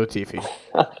 Ilir Latifi.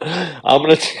 I'm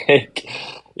gonna take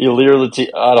Ilir Latifi.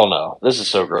 I don't know. This is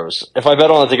so gross. If I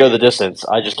bet on it to go the distance,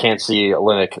 I just can't see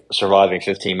Oleinik surviving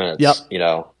 15 minutes.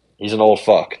 Yep. He's an old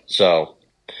fuck. So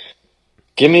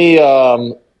give me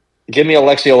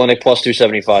Alexei Oleinik plus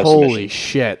 275. Holy submission.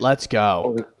 Shit! Let's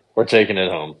go. We're taking it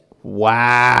home.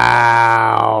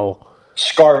 Wow.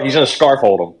 He's gonna scarf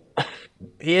hold him.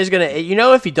 He is gonna.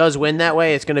 If he does win that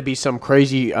way, it's gonna be some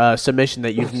crazy submission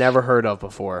that you've never heard of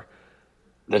before.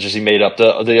 That's just he made up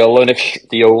the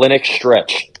Oleinik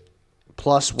stretch.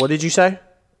 Plus, what did you say?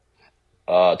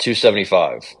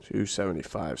 275.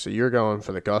 275. So you're going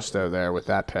for the gusto there with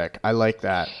that pick. I like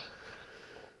that.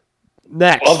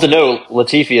 Next, of the note,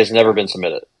 Latifi has never been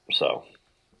submitted. So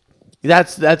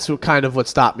that's kind of what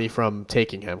stopped me from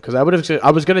taking him because I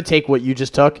was going to take what you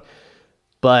just took,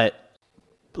 but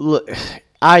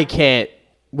I can't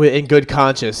in good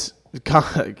consciousness,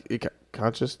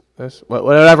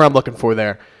 whatever I'm looking for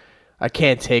there. I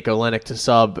can't take Oleinik to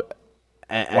sub.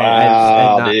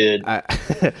 Dude.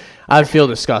 I'd feel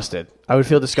disgusted. I would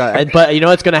feel disgusted. But you know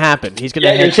what's going to happen? He's going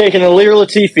to. You're taking Ilir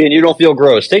Latifi and you don't feel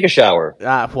gross. Take a shower.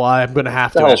 Well, I'm going to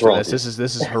have to after this.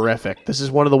 This is horrific. This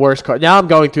is one of the worst cards. Now I'm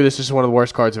going through this. This is one of the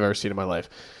worst cards I've ever seen in my life.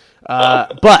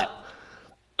 But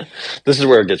this is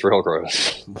where it gets real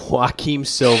gross. Joaquim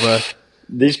Silva.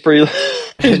 These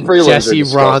prelims Jesse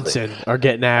Ronson are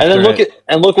getting after and then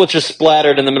And look what's just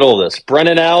splattered in the middle of this.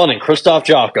 Brendan Allen and Krzysztof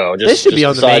Jotko. This should be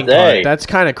on the main card. That's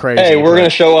kind of crazy. Hey, we're going to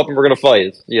show up and we're going to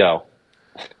fight.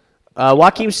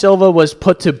 Joaquim Silva was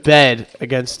put to bed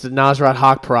against Nasrat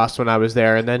Haqparast when I was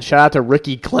there. And then shout out to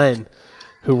Ricky Glenn,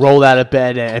 who rolled out of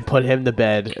bed and put him to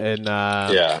bed. And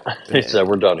he said,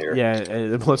 we're done here. Yeah,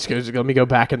 let me go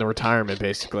back into retirement,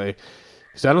 basically.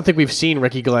 Because I don't think we've seen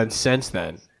Ricky Glenn since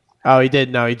then. Oh, he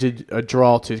did. No, he did a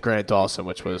draw to Grant Dawson,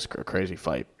 which was a crazy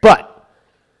fight. But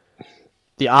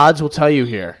the odds will tell you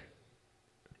here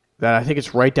that I think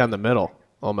it's right down the middle,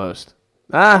 almost.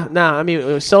 I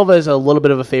mean, Silva is a little bit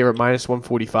of a favorite, minus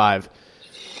 145,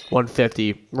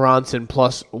 150. Ronson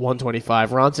plus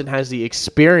 125. Ronson has the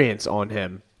experience on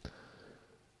him.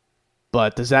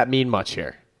 But does that mean much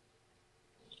here?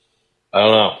 I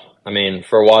don't know. I mean,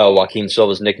 for a while, Joaquim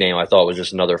Silva's nickname I thought was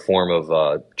just another form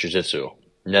of jiu-jitsu.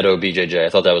 Neto BJJ. I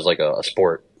thought that was like a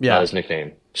sport, not his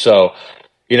nickname. So,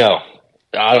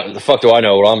 the fuck do I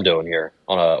know what I'm doing here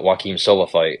on a Joaquim Silva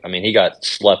fight? I mean, he got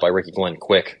slept by Ricky Glenn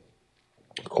quick.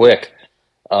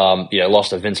 Lost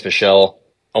to Vince Pichel.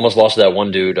 Almost lost to that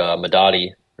one dude,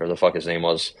 Madadi, or the fuck his name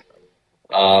was.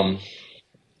 I've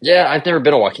never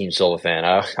been a Joaquim Silva fan.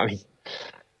 I mean,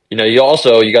 you got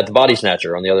the body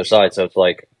snatcher on the other side, so it's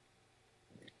like,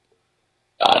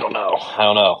 I don't know.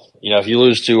 If you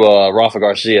lose to Rafa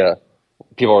Garcia,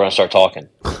 people are going to start talking.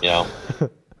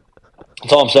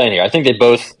 That's all I'm saying here. I think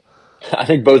both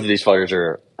of these fighters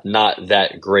are not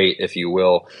that great, if you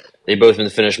will. They've both been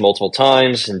finished multiple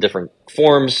times in different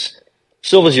forms.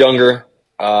 Silva's younger.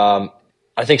 I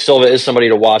think Silva is somebody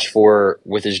to watch for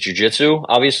with his jiu-jitsu,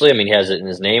 obviously. I mean, he has it in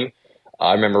his name.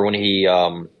 I remember when he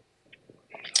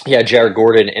had Jared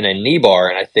Gordon in a knee bar,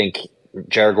 and I think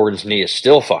Jared Gordon's knee is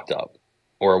still fucked up,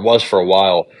 or it was for a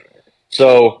while.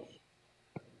 So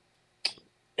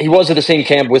he was at the same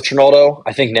camp with Trinaldo.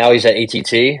 I think now he's at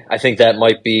ATT. I think that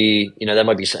might be,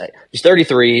 he's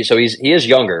 33, so he is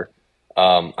younger.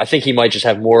 I think he might just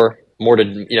have more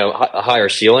to, a higher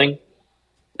ceiling,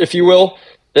 if you will,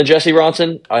 than Jesse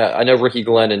Ronson. I know Ricky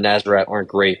Glenn and Nasrat aren't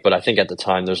great, but I think at the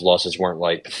time those losses weren't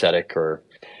like pathetic or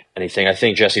anything. I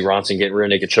think Jesse Ronson getting rear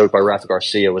naked choked by Rafa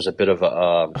Garcia was a bit of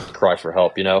a cry for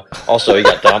help, Also, he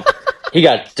got dumped.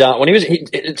 When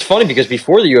it's funny because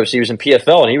before the UFC he was in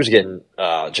PFL and he was getting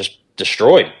just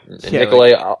destroyed.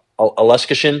 Nikolai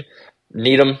Aleskashin,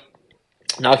 Needham,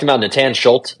 knocked him out. Natan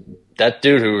Schultz, that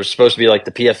dude who was supposed to be like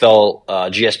the PFL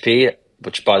GSP,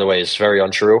 which by the way is very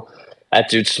untrue. That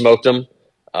dude smoked him.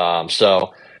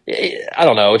 So I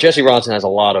don't know. Jesse Ronson has a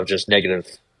lot of just negative,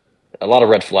 a lot of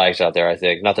red flags out there. I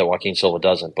think not that Joaquim Silva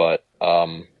doesn't, but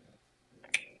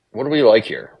what do we like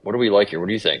here? What do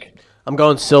you think? I'm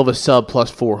going Silva sub plus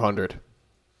 400.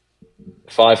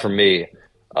 5 for me.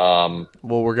 Well,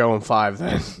 we're going 5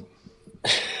 then.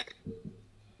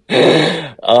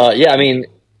 I mean,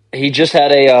 he just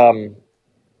had a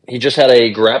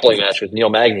grappling match with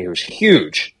Neil Magny, who's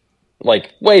huge,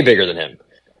 like way bigger than him,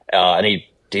 and he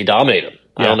dominated him.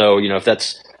 Yeah. I don't know, if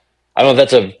that's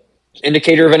an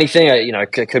indicator of anything. I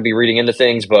could be reading into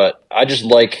things, but I just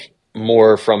like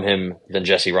more from him than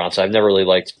Jesse Ronson. I've never really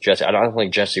liked Jesse. I don't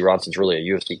think Jesse Ronson's really a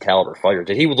UFC caliber fighter.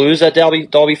 Did he lose that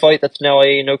Dalby fight that's now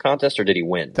a no contest, or did he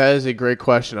win? That is a great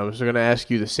question. I was going to ask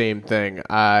you the same thing.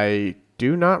 I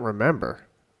do not remember.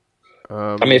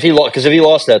 I mean, if he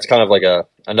lost that, it's kind of like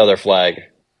another flag.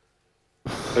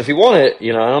 But if he won it, I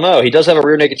don't know. He does have a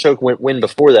rear naked choke win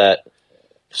before that.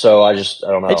 So I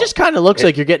don't know. It just kind of looks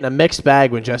like you're getting a mixed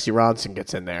bag when Jesse Ronson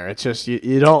gets in there. It's just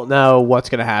you don't know what's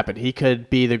going to happen. He could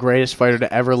be the greatest fighter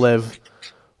to ever live,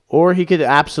 or he could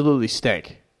absolutely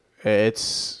stink.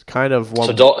 It's kind of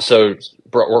one. So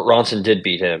Ronson did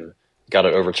beat him, got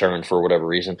it overturned for whatever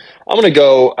reason. I'm going to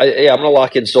go. I'm going to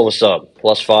lock in Silva sub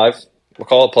plus 5. We'll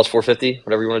call it plus 450.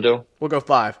 Whatever you want to do. We'll go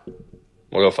 5.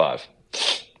 We'll go 5.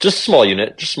 Just a small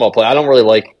unit, just small play. I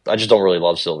just don't really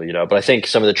love Silva, but I think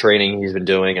some of the training he's been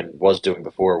doing and was doing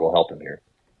before will help him here.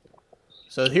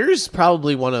 So here's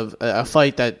probably one of a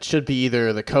fight that should be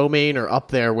either the co-main or up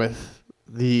there with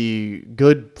the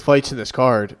good fights in this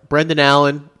card. Brendan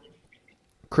Allen,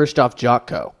 Krzysztof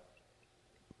Jotko.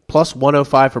 Plus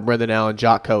 105 for Brendan Allen.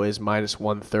 Jotko is minus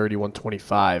 130,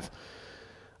 125.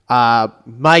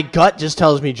 My gut just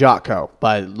tells me Jotko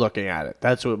by looking at it.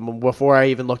 That's what, before I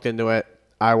even looked into it.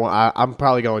 I'm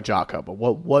probably going Jotko, but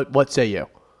what say you?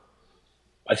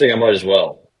 I think I might as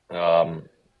well.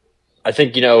 I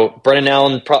think Brendan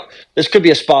Allen. This could be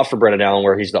a spot for Brendan Allen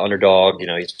where he's the underdog.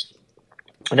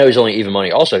 I know he's only even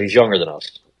money. Also, he's younger than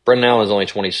us. Brendan Allen is only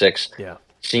 26. Yeah,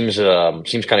 seems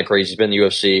kind of crazy. He's been in the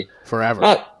UFC forever.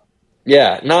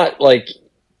 Not like.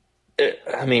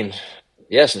 I mean,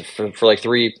 yes, for like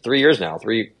three years now,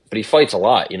 3 but he fights a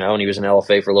lot, and he was in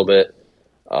LFA for a little bit,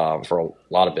 for a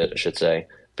lot of it, I should say.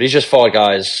 But he's just fought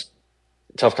guys,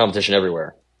 tough competition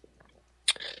everywhere.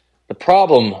 The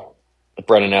problem with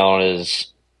Brendan Allen is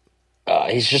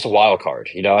he's just a wild card.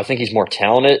 I think he's more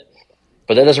talented,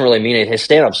 but that doesn't really mean it. His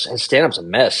stand-up's a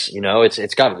mess.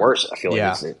 It's gotten worse. I feel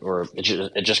like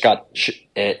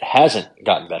it hasn't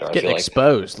gotten better. Getting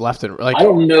exposed left and right. I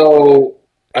don't know.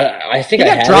 I think he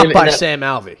got dropped by Sam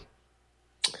Alvey.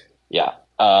 Yeah,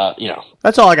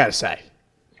 that's all I got to say.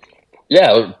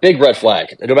 Yeah, big red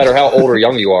flag. No matter how old or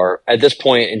young you are, at this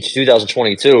point in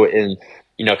 2022, and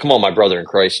come on, my brother in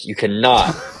Christ, you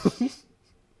cannot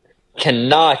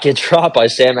get dropped by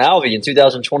Sam Alvey in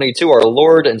 2022, our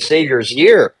Lord and Savior's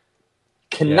year.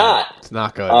 Cannot. Yeah, it's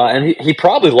not good. And he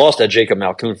probably lost that Jacob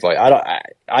Malkoun fight.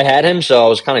 I had him, so I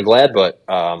was kind of glad, but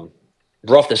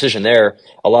rough decision there.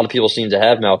 A lot of people seem to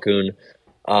have Malkoun,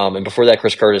 and before that,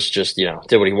 Chris Curtis just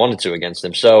did what he wanted to against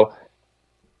him. So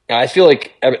I feel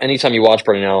like anytime you watch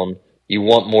Brendan Allen, you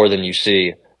want more than you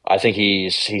see. I think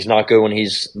he's not good when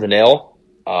he's the nail.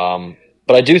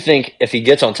 But I do think if he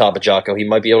gets on top of Jocko, he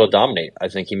might be able to dominate. I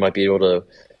think he might be able to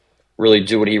really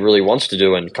do what he really wants to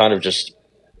do and kind of just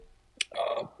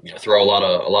throw a lot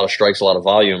of strikes, a lot of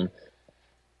volume.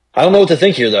 I don't know what to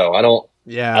think here, though. I don't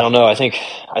know. I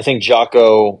think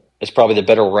Jocko is probably the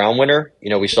better round winner.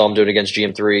 We saw him do it against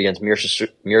GM3, against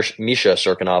Misha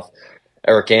Cirkunov,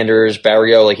 Eric Anders,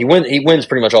 Barrio. Like he wins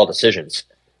pretty much all decisions,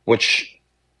 which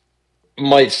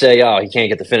might say, he can't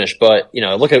get the finish, but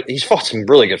he's fought some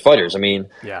really good fighters. I mean,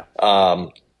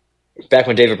 back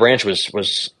when David Branch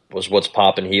was what's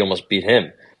popping, he almost beat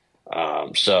him. I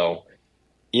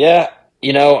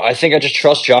think I just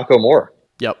trust Jocko more.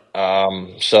 Yep.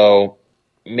 So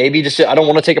maybe I don't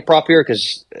want to take a prop here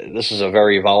because this is a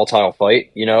very volatile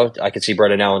fight. I could see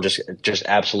Brendan Allen just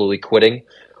absolutely quitting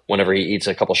whenever he eats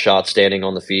a couple shots standing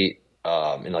on the feet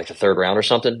in like the third round or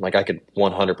something. Like I could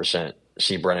 100%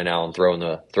 see Brendan Allen throwing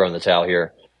the towel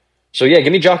here. So yeah,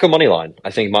 give me Jocko money line. I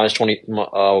think minus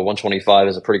 125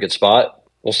 is a pretty good spot.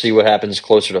 We'll see what happens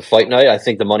closer to fight night. I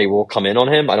think the money will come in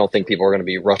on him. I don't think people are going to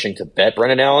be rushing to bet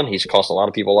Brendan Allen. He's cost a lot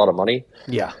of people a lot of money.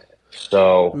 Yeah.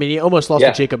 So he almost lost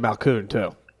to Jacob Malkoun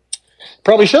too.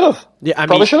 Probably should have. Yeah,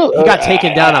 probably should have. He got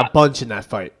taken down a bunch in that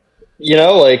fight.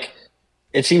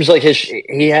 It seems like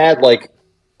he had like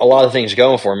a lot of things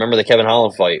going for him. Remember the Kevin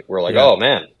Holland fight? Where oh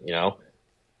man,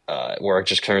 where it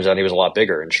just turns out he was a lot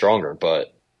bigger and stronger.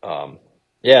 But I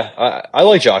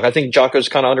like Jocko. I think Jocko's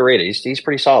kind of underrated. He's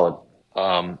pretty solid.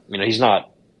 He's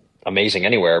not amazing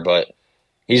anywhere, but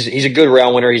he's a good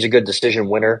round winner. He's a good decision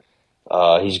winner.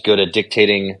 He's good at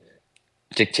dictating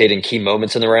key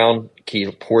moments in the round,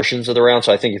 key portions of the round.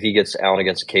 So I think if he gets Allen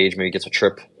against a cage, maybe gets a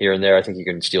trip here and there, I think he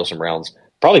can steal some rounds.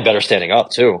 Probably better standing up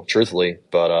too, truthfully.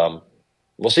 But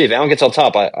we'll see. If Allen gets on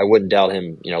top, I wouldn't doubt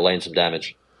him, laying some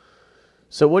damage.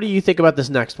 So what do you think about this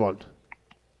next one?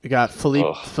 We got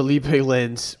Felipe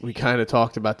Lins. We kind of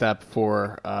talked about that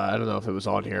before. I don't know if it was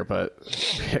on here, but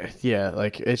yeah,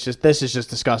 this is just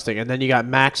disgusting. And then you got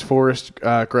Max Forrest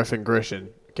Griffin Grishin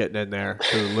getting in there,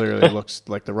 who literally looks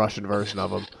like the Russian version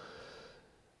of him.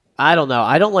 I don't know.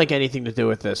 I don't like anything to do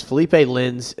with this. Felipe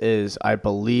Lins is, I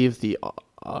believe, the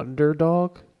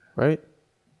underdog, right?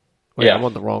 Wait, yeah, I'm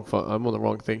on the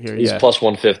wrong thing here. He's plus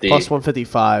 150. Plus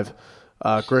 155.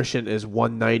 Grishin is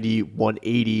 190,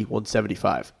 180,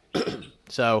 175.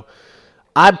 So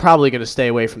I'm probably going to stay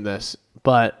away from this,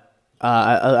 but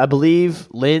I believe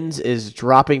Lins is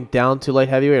dropping down to light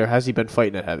heavyweight, or has he been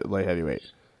fighting at light heavyweight?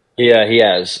 Yeah, he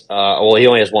has. He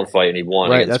only has one fight, and he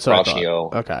won against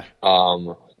Prachnio. Okay.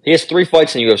 He has 3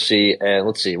 fights in the UFC, and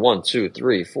let's see, 1, 2,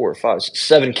 3, 4, 5, 6,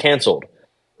 7 canceled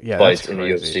fights in the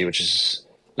UFC, which is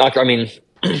not. I mean,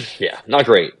 not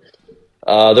great.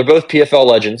 They're both PFL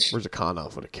legends.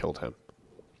 Rizakhanov would have killed him.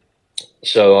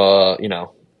 So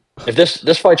if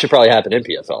this fight should probably happen in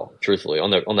PFL, truthfully, on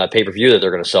that pay-per-view that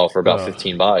they're going to sell for about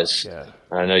 15 buys. Yeah.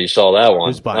 I know you saw that one.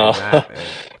 Who's buying that, man?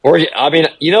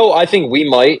 I think we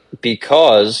might,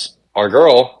 because our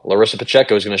girl Larissa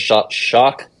Pacheco is going to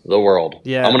shock the world.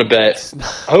 Yeah, I'm going to bet.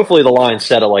 Hopefully, the line's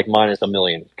set at like minus $1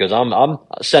 million, because I'm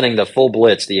sending the full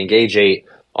blitz, the Engage 8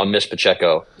 on Miss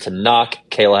Pacheco to knock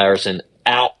Kayla Harrison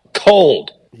out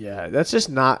cold. Yeah, that's just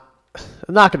not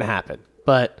going to happen.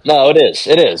 But no, it is.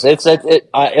 It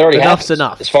already enough's happened,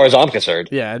 enough, as far as I'm concerned.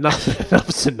 Yeah,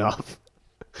 enough's enough.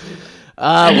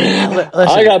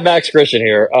 I got Max Grishin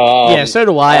here. Yeah, so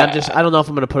do I. I don't know if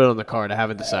I'm going to put it on the card. I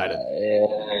haven't decided.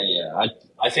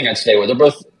 I think I'd stay with. They're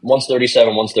both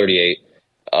 137, 138.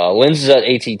 Lins is at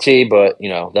ATT, but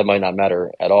that might not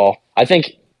matter at all. I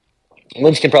think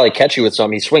Lins can probably catch you with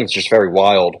some. He swings just very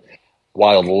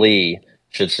wildly.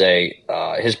 should say.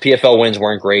 His PFL wins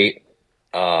weren't great.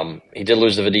 He did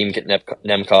lose to Vadim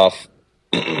Nemkov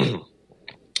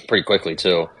pretty quickly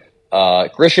too.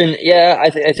 Grishin, yeah,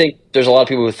 I think there's a lot of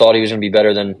people who thought he was going to be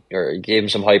better than, or gave him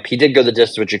some hype. He did go the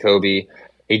distance with Jacoby.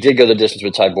 He did go the distance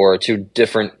with Tybura. Two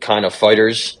different kind of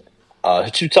fighters.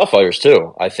 Two tough fighters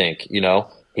too, I think.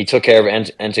 He took care of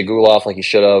Antigulov like he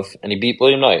should have, and he beat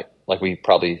William Knight like we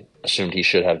probably assumed he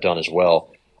should have done as well.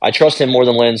 I trust him more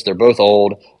than Lins. They're both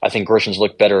old. I think Grishin's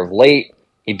looked better of late.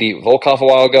 He beat Volkov a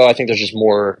while ago. I think there's just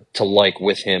more to like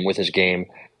with him, with his game.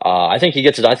 I think he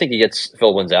gets it. I think he gets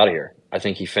Phil Lins out of here. I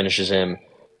think he finishes him.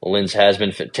 Lins has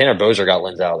been fit. Tanner Boser got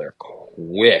Lins out of there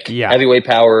quick. Yeah. Heavyweight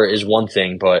power is one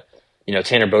thing, but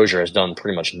Tanner Boser has done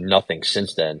pretty much nothing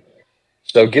since then.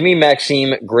 So give me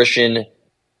Maxime Grishin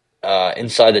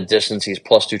inside the distance. He's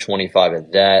plus 225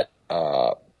 at that.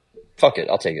 Fuck it,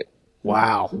 I'll take it.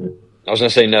 Wow. I was gonna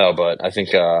say no, but I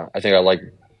think I like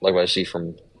what I see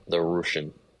from the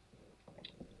Russian.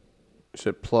 Is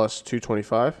it plus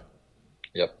 225?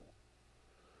 Yep.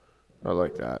 I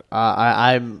like that.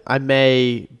 I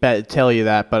may tell you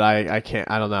that, but I can't.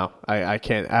 I don't know. I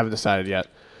can't. I haven't decided yet.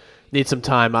 Need some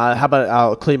time. How about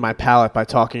I'll clean my palate by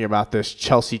talking about this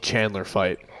Chelsea Chandler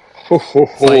fight.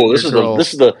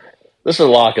 This is the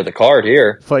lock of the card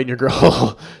here. Fighting your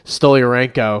girl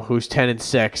Stoliarenko, who's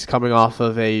 10-6, coming off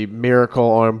of a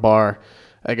miracle armbar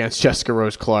against Jessica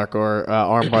Rose Clark, or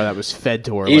armbar that was fed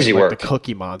to her Easy like work. the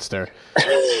Cookie Monster.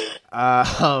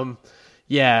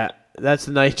 Yeah, that's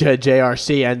the night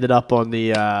JRC ended up on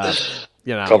the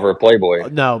cover of Playboy.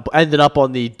 No, ended up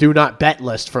on the do not bet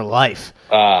list for life.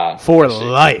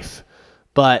 Life.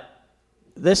 But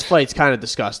this fight's kind of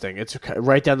disgusting. It's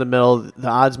right down the middle. The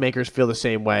odds makers feel the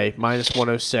same way. Minus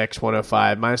 106,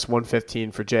 105, minus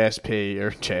 115 for JSP,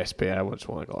 or JSP. I just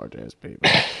want to call her JSP.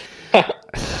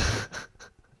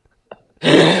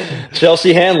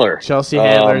 Chelsea Handler.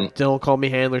 Don't call me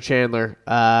Handler Chandler.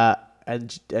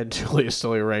 And Julia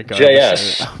Stoliarenko.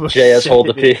 JS hold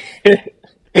the P.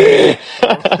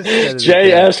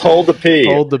 JS hold the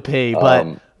P. Hold the P.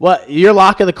 But what your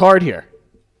lock of the card here?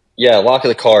 Yeah, lock of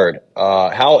the card.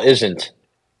 How isn't?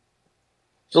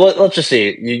 So let's just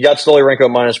see. You got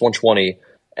Stoliarenko minus 120,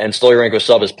 and Stoliarenko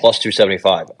sub is plus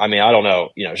 275. I mean, I don't know.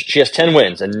 She has 10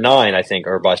 wins, and 9, I think,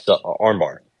 are by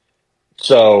armbar.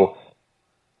 So,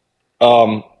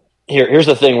 here's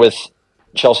the thing with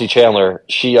Chelsea Chandler.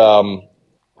 She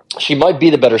might be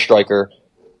the better striker,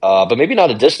 but maybe not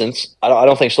a distance. I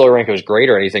don't think Stoliarenko is great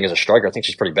or anything as a striker. I think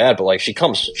she's pretty bad, but she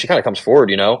kind of comes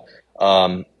forward.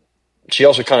 She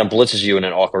also kind of blitzes you in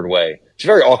an awkward way. She's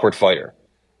a very awkward fighter.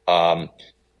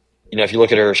 If you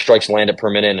look at her strikes landed per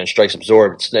minute and strikes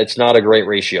absorbed, it's not a great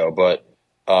ratio. But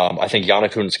I think Yana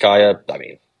Kunitskaya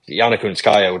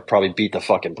would probably beat the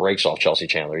fucking brakes off Chelsea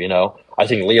Chandler. I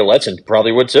think Leah Letson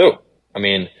probably would too. I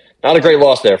mean, not a great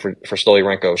loss there for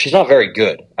Stoliarenko. She's not very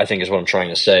good, I think is what I'm trying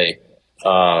to say.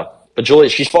 But Julia,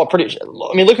 she's fought pretty.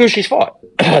 I mean, look who she's fought: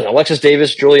 Alexis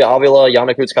Davis, Julia Avila,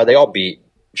 Yana Kunitskaya. They all beat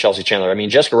Chelsea Chandler. I mean,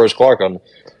 Jessica Rose Clark on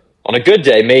a good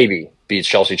day maybe beats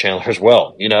Chelsea Chandler as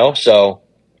well. So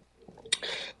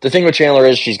the thing with Chandler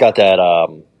is she's got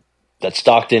that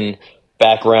Stockton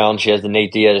background. She has the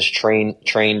Nate Diaz trained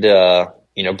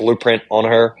blueprint on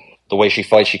her. The way she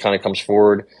fights, she kind of comes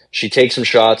forward. She takes some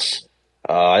shots.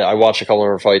 I watched a couple of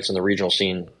her fights in the regional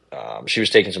scene. She was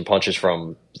taking some punches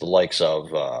from the likes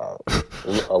of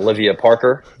Olivia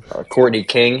Parker, Courtney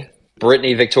King,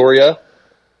 Brittany Victoria.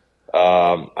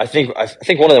 I think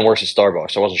one of them works at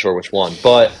Starbucks. I wasn't sure which one,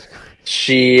 but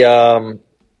she's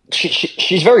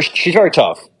very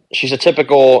tough. She's a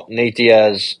typical Nate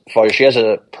Diaz fighter. She has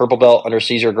a purple belt under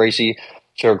Cesar Gracie,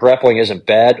 so her grappling isn't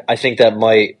bad. I think that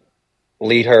might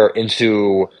lead her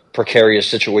into precarious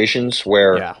situations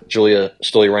where Julia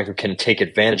Stoliarenko can take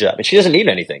advantage of. I mean, she doesn't need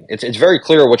anything. It's very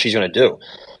clear what she's going to do.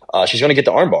 She's going to get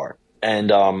the armbar,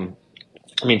 and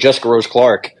Jessica Rose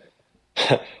Clark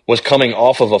was coming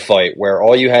off of a fight where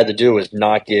all you had to do was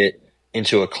not get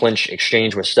into a clinch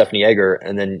exchange with Stephanie Egger,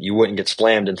 and then you wouldn't get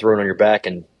slammed and thrown on your back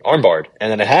and armbarred.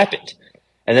 And then it happened.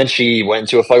 And then she went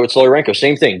into a fight with Stoliarenko.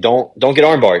 Same thing. Don't get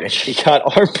armbarred. And she got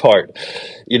armbarred.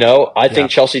 I think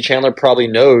Chelsea Chandler probably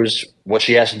knows what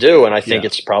she has to do, and I think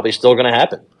it's probably still going to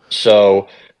happen. So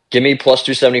give me plus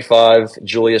 275,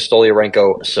 Julia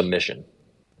Stoliarenko submission.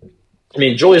 I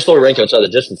mean, Julia Stoliarenko inside the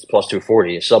distance is plus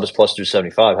 240. Sub is plus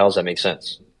 275. How does that make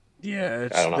sense? Yeah,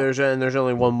 I don't know. There's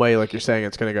only one way, like you're saying,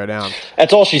 it's going to go down.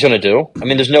 That's all she's going to do. I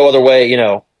mean, there's no other way, In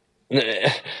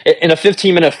a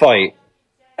 15-minute fight,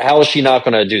 how is she not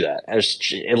going to do that?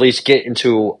 At least get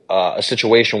into a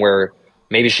situation where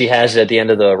maybe she has it at the end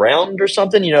of the round or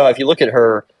something. If you look at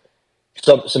her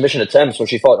submission attempts. When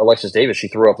she fought Alexis Davis, she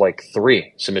threw up like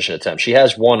 3 submission attempts. She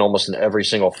has won almost in every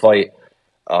single fight.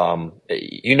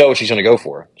 You know what she's going to go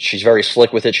for. She's very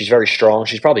slick with it. She's very strong.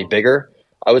 She's probably bigger,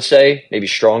 I would say, maybe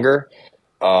stronger.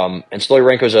 And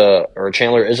Stoliarenko's or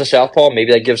Chandler is a southpaw.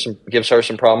 Maybe that gives her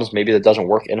some problems. Maybe that doesn't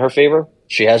work in her favor.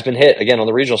 She has been hit again on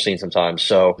the regional scene sometimes.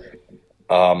 So,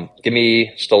 give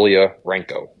me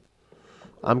Stoliarenko.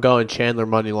 I'm going Chandler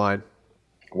money line.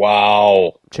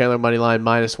 Wow. Chandler money line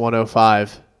minus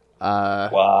 105.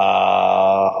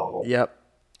 Wow. Yep.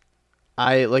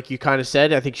 Like you kind of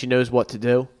said, I think she knows what to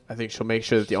do. I think she'll make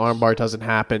sure that the armbar doesn't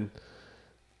happen.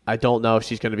 I don't know if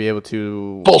she's going to be able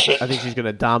to. Bullshit. I think she's going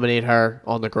to dominate her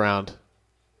on the ground,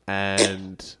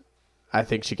 and I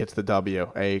think she gets the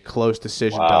W, a close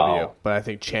decision W. But I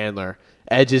think Chandler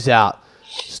edges out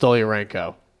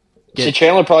Stoliarenko. See,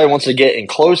 Chandler probably wants to get in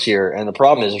close here, and the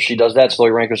problem is if she does that,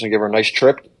 Stoliarenko's going to give her a nice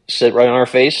trip, sit right on her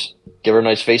face, give her a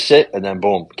nice face sit, and then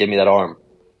boom, give me that arm.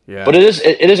 Yeah. But it is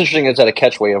interesting it's at a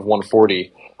catch weight of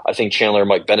 140. I think Chandler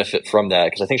might benefit from that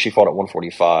because I think she fought at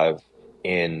 145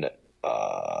 in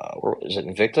where is it,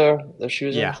 Invicta that she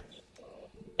was in? Yeah,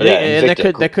 and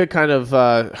that could kind of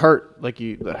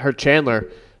hurt Chandler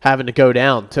having to go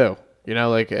down too. You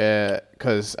know, like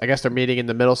because I guess they're meeting in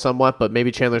the middle somewhat, but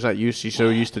maybe Chandler's not used. She's so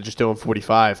used to just doing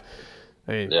 45.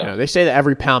 I mean, you know, they say that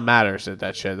every pound matters at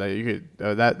that shit. That you could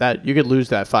you could lose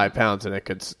that 5 pounds and it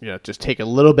could just take a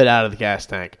little bit out of the gas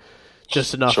tank,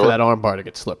 just enough for that armbar to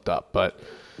get slipped up. But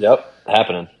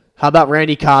happening. How about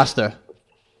Randy Costa,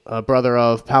 brother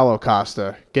of Paulo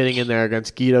Costa, getting in there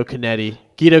against Guido Canetti?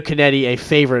 Guido Canetti, a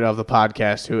favorite of the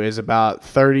podcast, who is about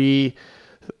 43,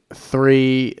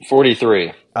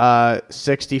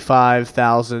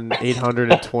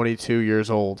 65,822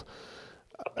 years old.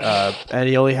 And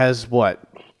he only has,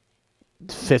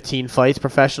 15 fights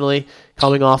professionally,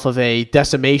 coming off of a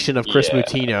decimation of Chris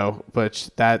Moutinho, which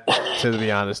that, to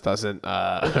be honest, doesn't...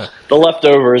 the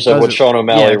leftovers of what Sean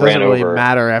O'Malley ran over. Doesn't really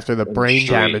matter after the brain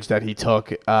damage that he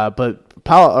took. But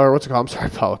Paulo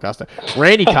Costa.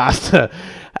 Randy Costa,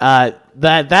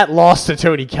 that loss to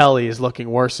Tony Kelly is looking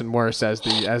worse and worse as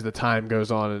the time goes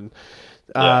on.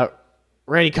 And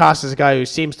Randy Costa is a guy who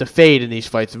seems to fade in these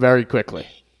fights very quickly.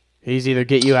 He's either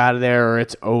get you out of there or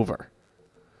it's over.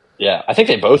 Yeah, I think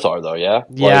they both are though. Yeah.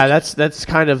 Yeah, that's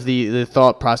kind of the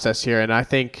thought process here, and I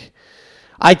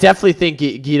definitely think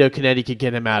Guido Canetti could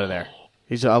get him out of there.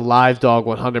 He's a live dog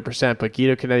 100%, but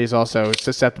Guido Canetti is also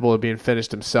susceptible to being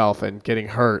finished himself and getting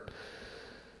hurt.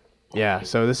 Yeah,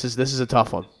 so this is a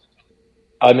tough one.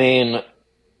 I mean,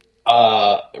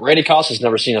 Randy Costa's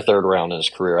never seen a third round in his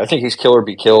career. I think he's kill or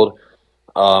be killed.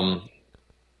 I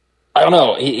don't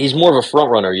know. He's more of a front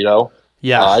runner, you know.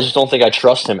 Yeah. I just don't think I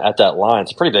trust him at that line.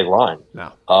 It's a pretty big line.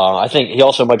 No. I think he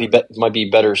also might be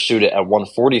better suited at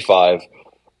 145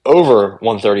 over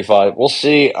 135. We'll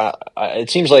see. It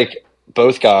seems like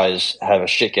both guys have a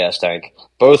shit gas tank.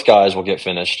 Both guys will get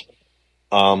finished.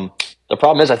 The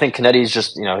problem is, I think Canetti's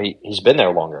just he's been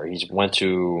there longer. He was in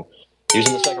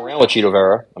the second round with Chito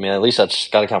Vera. I mean, at least that's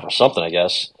got to count for something, I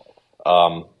guess.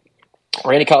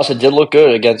 Randy Costa did look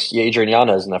good against Adrian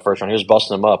Yanez in that first round. He was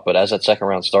busting him up, but as that second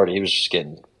round started, he was just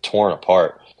getting torn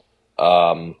apart.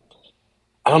 I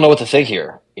don't know what to think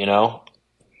here. I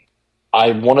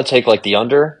want to take like the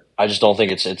under. I just don't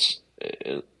think it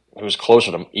was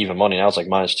closer to even money. Now it's like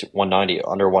minus 190,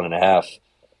 under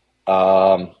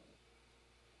 1.5.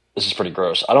 This is pretty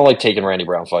gross. I don't like taking Randy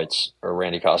Brown fights or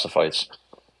Randy Costa fights.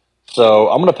 So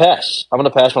I'm going to pass. I'm going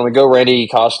to go Randy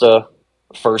Costa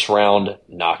first round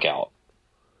knockout.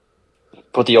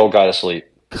 Put the old guy to sleep.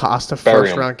 Costa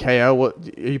first round KO. What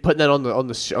are you putting that on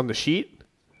the sheet?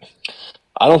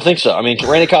 I don't think so. I mean,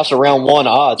 Randy Costa round 1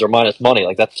 odds are minus money.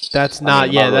 Like that's not.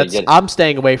 I'm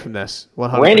staying away from this.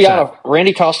 100%.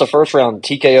 Randy Costa first round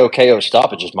TKO KO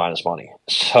stoppage is minus money.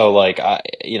 So I'm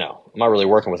not really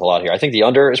working with a lot here. I think the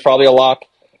under is probably a lock.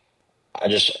 I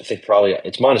just think probably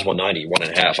it's minus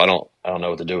 190, 1.5. I don't know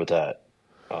what to do with that.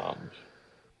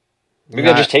 Maybe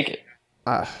I'll just take it.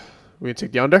 We gonna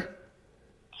take the under?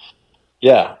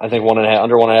 Yeah, I think 1.5,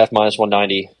 under 1.5, minus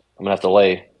 190. I'm gonna have to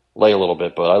lay a little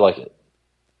bit, but I like it.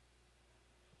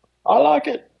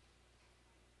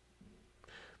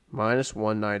 Minus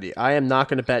 190. I am not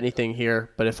going to bet anything here,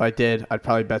 but if I did, I'd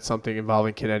probably bet something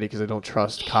involving Canetti because I don't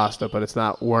trust Costa, but it's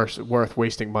not worth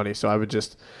wasting money, so I would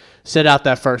just sit out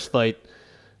that first fight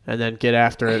and then get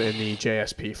after it in the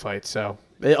JSP fight. So,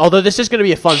 although this is going to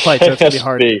be a fun fight, so it's going to be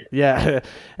hard. Yeah,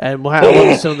 and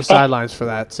we'll sit on the sidelines for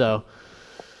that, so...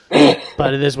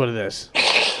 But it is what it is.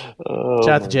 Shout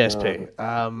out to JSP.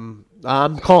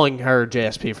 I'm calling her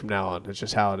JSP from now on. It's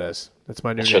just how it is. That's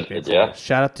my new nickname. Yeah.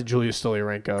 Shout out to Julia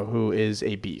Stoliarenko, who is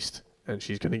a beast. and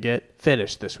she's going to get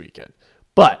finished this weekend.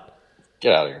 But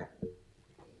get out of here.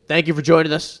 Thank you for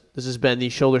joining us. This has been the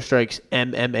Shoulder Strikes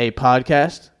MMA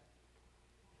podcast.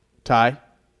 Ty,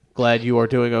 glad you are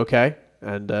doing okay,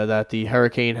 and that the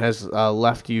hurricane has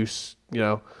left you,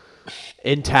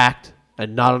 intact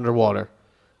and not underwater.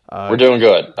 We're doing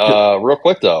good. Real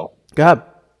quick though. Go ahead.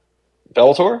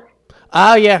 Bellator?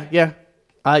 Yeah.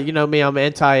 You know me, I'm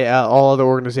anti all other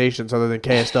organizations other than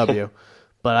KSW,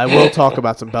 but I will talk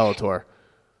about some Bellator.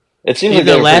 It seems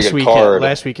like last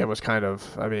weekend was kind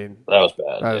of, that was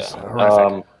bad. That was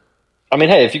horrific.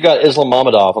 Hey, if you got Islam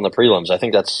Mamedov on the prelims, I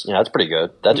think that's pretty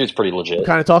good. That dude's pretty legit.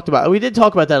 We did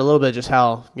talk about that a little bit, just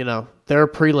how, their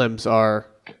prelims are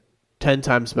 10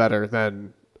 times better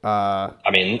than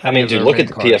dude, look at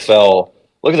the PFL.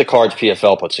 Look at the cards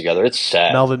PFL puts together. It's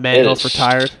sad. Melvin Manhoef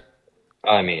retired.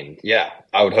 Yeah,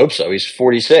 I would hope so. He's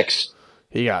 46.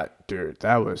 He's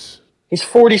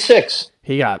 46.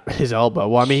 He got his elbow.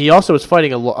 Well, he also was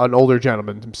fighting an older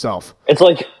gentleman himself. It's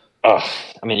like,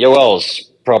 Yoel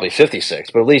is probably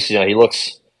 56, but at least he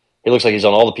looks like he's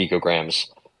on all the picograms.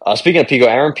 Speaking of Pico,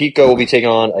 Aaron Pico will be taking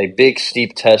on a big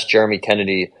steep test. Jeremy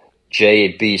Kennedy,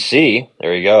 JBC.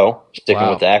 There you go. Sticking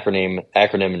with the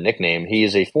acronym and nickname. He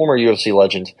is a former UFC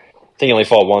legend. I think he only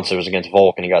fought once. It was against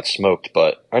Volk, and he got smoked. He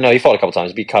fought a couple times.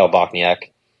 He beat Kyle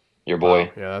Bosniak, your boy.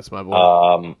 Wow. Yeah, that's my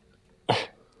boy.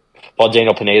 Fought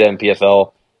Daniel Pineda in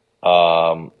PFL.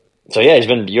 He's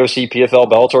been UFC,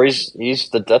 PFL,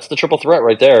 Bellator. That's the triple threat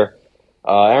right there.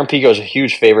 Aaron Pico is a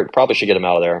huge favorite. Probably should get him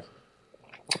out of there.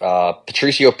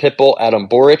 Patricio Pitbull, Adam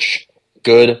Boric.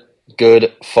 Good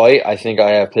fight. I think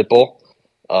I have Pitbull.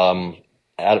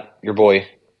 Your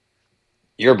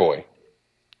boy.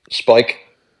 Spike.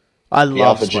 I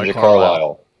love Spike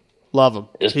Carlisle. Love him.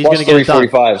 He's plus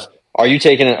 345. Are you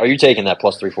taking that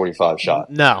plus 345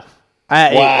 shot? No.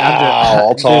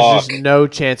 I'll talk. There's just no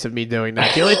chance of me doing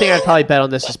that. The only thing I'd probably bet on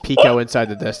this is Pico inside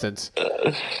the distance,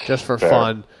 just for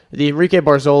fun. The Enrique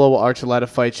Barzola-Archuleta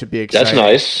fight should be exciting.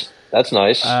 That's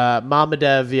nice.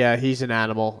 Mamedov, he's an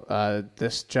animal.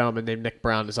 This gentleman named Nick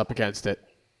Brown is up against it.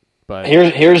 But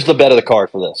here's the bet of the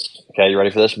card for this. Okay, you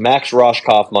ready for this? Max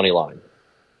Roshkoff money line.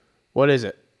 What is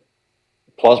it?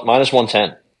 Minus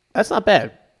 110. That's not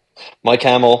bad. Mike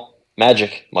Hamill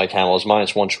is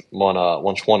minus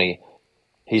 120.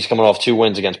 He's coming off 2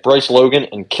 wins against Bryce Logan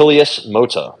and Kilias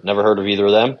Mota. Never heard of either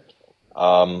of them.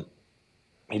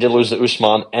 He did lose to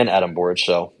Usman and Adam Boric,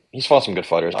 so he's fought some good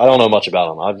fighters. I don't know much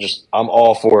about him. I'm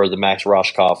all for the Max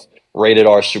Roshkoff rated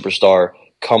R superstar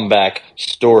comeback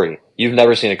story. You've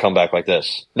never seen a comeback like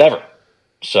this. Never.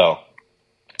 So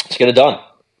let's get it done.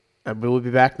 And we will be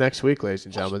back next week, ladies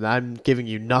and gentlemen. I'm giving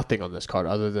you nothing on this card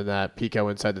other than that Pico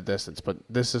inside the distance, but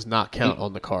this does not count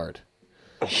on the card.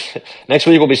 Next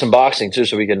week will be some boxing, too,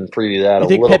 so we can preview that a little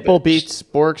bit. You think Pitbull beats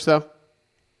Borix, though?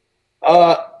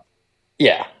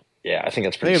 Yeah. Yeah, I think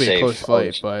that's pretty safe. It'll be a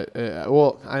close fight, but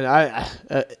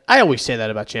I always say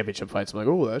that about championship fights. I'm like,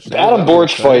 oh, that's Adam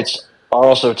Boric fights are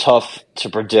also tough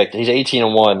to predict. He's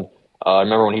 18-1. I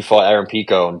remember when he fought Aaron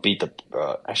Pico and beat the.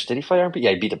 Did he fight Aaron Pico?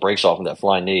 Yeah, he beat the brakes off with that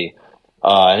flying knee,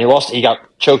 and he lost. He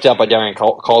got choked out by Darian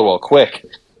Caldwell quick.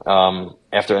 And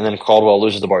then Caldwell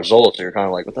loses to Barzola, so you're kind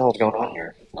of like, what the hell's going on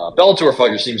here? Bellator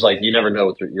fighters seems like you never know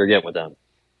what you're getting with them.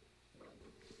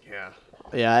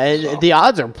 Yeah, and the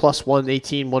odds are plus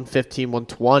 118, 115,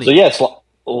 120. So, it's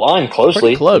lined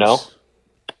closely. Pretty close.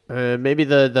 Maybe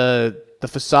the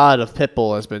facade of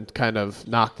Pitbull has been kind of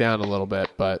knocked down a little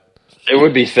bit, but... It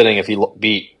would be fitting if he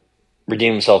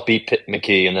redeemed himself, beat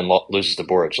McKee, and then loses to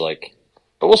Boric.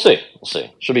 But we'll see.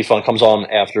 Should be fun. Comes on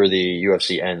after the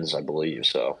UFC ends, I believe.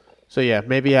 So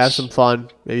maybe have some fun.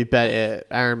 Maybe bet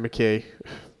Aaron McKee.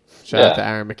 Shout out to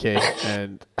Aaron McKee.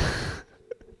 And...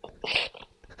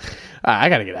 I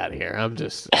got to get out of here. I'm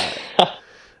just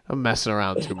I'm messing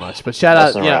around too much. But shout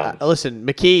out, listen,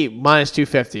 McKee minus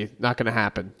 250, not going to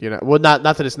happen. Not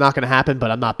that it's not going to happen, but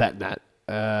I'm not betting that.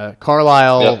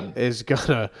 Carlisle is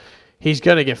he's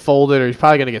gonna get folded, or he's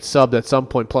probably gonna get subbed at some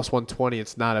point. Plus 120,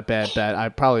 it's not a bad bet.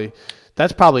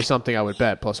 That's probably something I would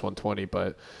bet plus 120,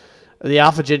 but. The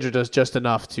Alpha Ginger does just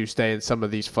enough to stay in some of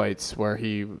these fights where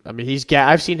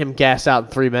I've seen him gas out in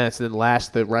 3 minutes and then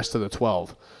last the rest of the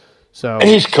 12. So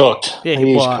he's cooked.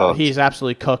 Yeah, he's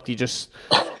absolutely cooked. He just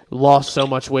lost so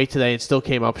much weight today and still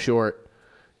came up short.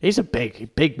 He's a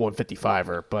big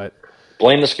 155er, but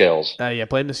blame the scales.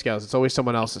 Blame the scales. It's always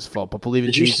someone else's fault. But believe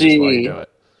in Jesus while you do it.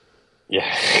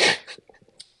 Yeah.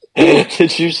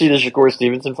 Did you see the Shakur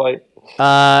Stevenson fight?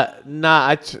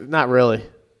 Not really.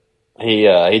 He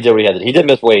did what he had to. He did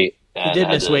miss weight. He did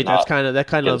miss weight. That kind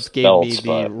of gave me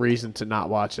the reason to not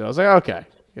watch it. I was like, okay,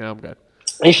 I'm good.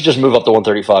 He should just move up to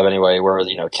 135 anyway, where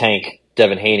Tank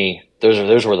Devin Haney. Those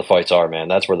are where the fights are, man.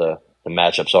 That's where the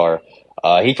matchups are.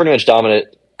 He pretty much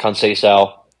dominated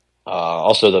Conceição.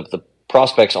 Also, the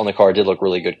prospects on the card did look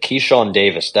really good. Keyshawn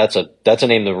Davis, that's a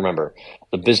name to remember.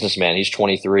 The businessman, he's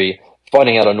 23,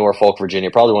 fighting out of Norfolk,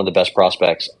 Virginia, probably one of the best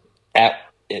prospects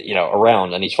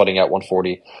around, and he's fighting at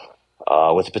 140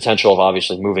 with the potential of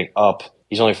obviously moving up.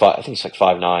 He's only I think he's like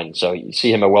 5'9", so you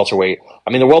see him at welterweight.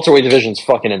 I mean, the welterweight division's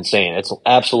fucking insane. It's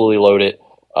absolutely loaded.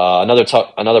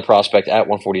 Another prospect at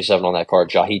 147 on that card,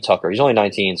 Jahi Tucker. He's only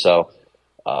 19, so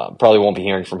probably won't be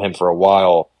hearing from him for a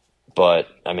while. But,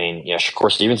 I mean, yeah, Shakur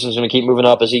Stevenson's going to keep moving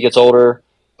up as he gets older.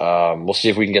 We'll see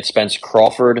if we can get Spence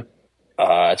Crawford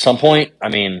at some point. I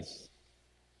mean,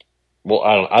 well,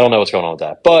 I don't know what's going on with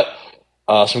that. But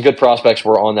some good prospects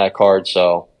were on that card,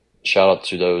 so shout out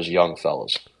to those young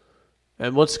fellas.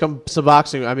 And what's some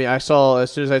boxing? I mean, I saw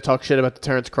as soon as I talked shit about the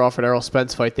Terrence Crawford Errol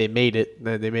Spence fight, they made it.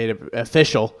 They made it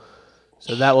official.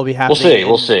 So that will be happening.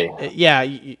 We'll see. Yeah.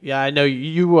 I know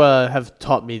you have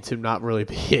taught me to not really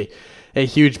be a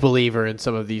huge believer in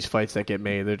some of these fights that get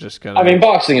made. They're just gonna. I mean,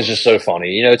 boxing is just so funny.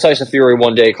 You know, Tyson Fury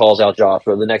one day calls out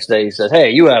Joshua. The next day he says,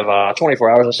 "Hey, you have 24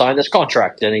 hours to sign this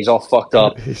contract," and he's all fucked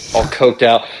up, all coked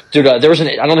out. Dude, there was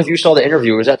I don't know if you saw the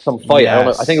interview. It was at some fight. Yes, I don't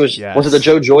know. I think it was. Yes. Was it the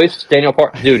Joe Joyce, Daniel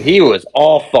Park? Dude, he was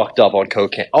all fucked up on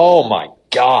cocaine. Oh my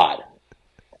god!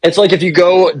 It's like if you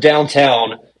go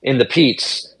downtown in the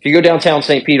Pete's. If you go downtown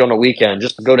St. Pete on a weekend,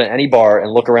 just go to any bar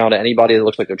and look around at anybody that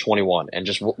looks like they're 21, and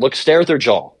just stare at their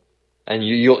jaw. And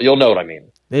you'll know what I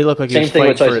mean. They look like he's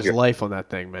fighting for his life on that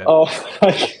thing, man. Oh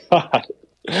my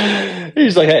god!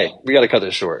 He's like, "Hey, we got to cut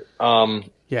this short." Yeah,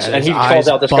 and he calls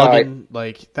out this bugging, guy.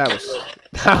 Like that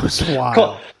was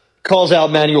wild. Calls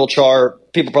out Manuel Char.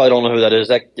 People probably don't know who that is.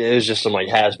 That is just some like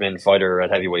has-been fighter at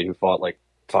heavyweight who fought like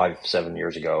 5-7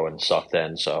 years ago and sucked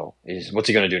then. So what's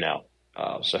he going to do now?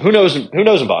 So who knows? Who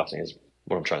knows in boxing is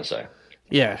what I'm trying to say.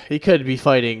 Yeah, he could be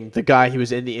fighting the guy he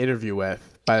was in the interview with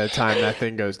by the time that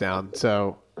thing goes down.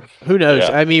 So who knows?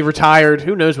 Yeah. I mean, retired.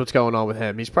 Who knows what's going on with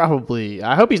him? He's probably.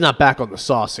 I hope he's not back on the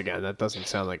sauce again. That doesn't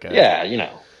sound like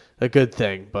a good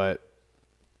thing. But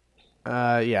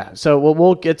yeah. So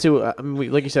we'll get to. I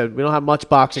mean, like you said, we don't have much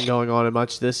boxing going on and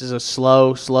much. This is a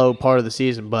slow part of the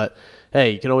season. But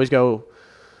hey, you can always go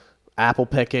apple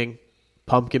picking,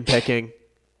 pumpkin picking.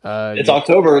 It's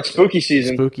October. It's spooky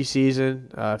season.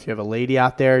 If you have a lady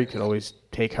out there, you can always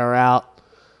take her out.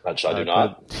 Which I do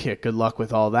not. Good luck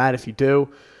with all that if you do.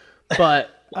 But,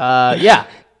 yeah.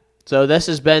 So this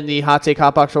has been the Hot Take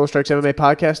Hot Box Roller Strikes MMA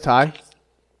podcast. Ty?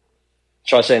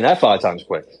 Try saying that 5 times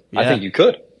quick. Yeah. I think you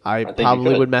could. I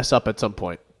probably would mess up at some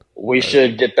point. We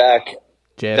should get back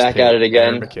at it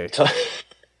again.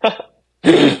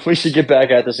 We should get back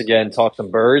at this again, talk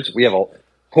some birds. We have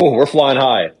we're flying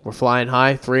high. We're flying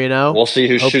high, 3-0. We'll see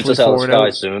who shoots us out of the sky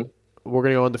soon. We're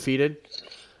going to go undefeated.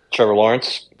 Trevor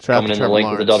Lawrence coming in the link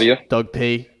with a W. Doug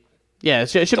P. Yeah, it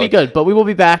should be good. But we will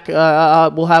be back.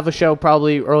 We'll have a show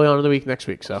probably early on in the week next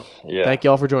week. So thank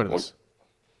you all for joining us.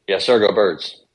 Yes, sir. Go Birds.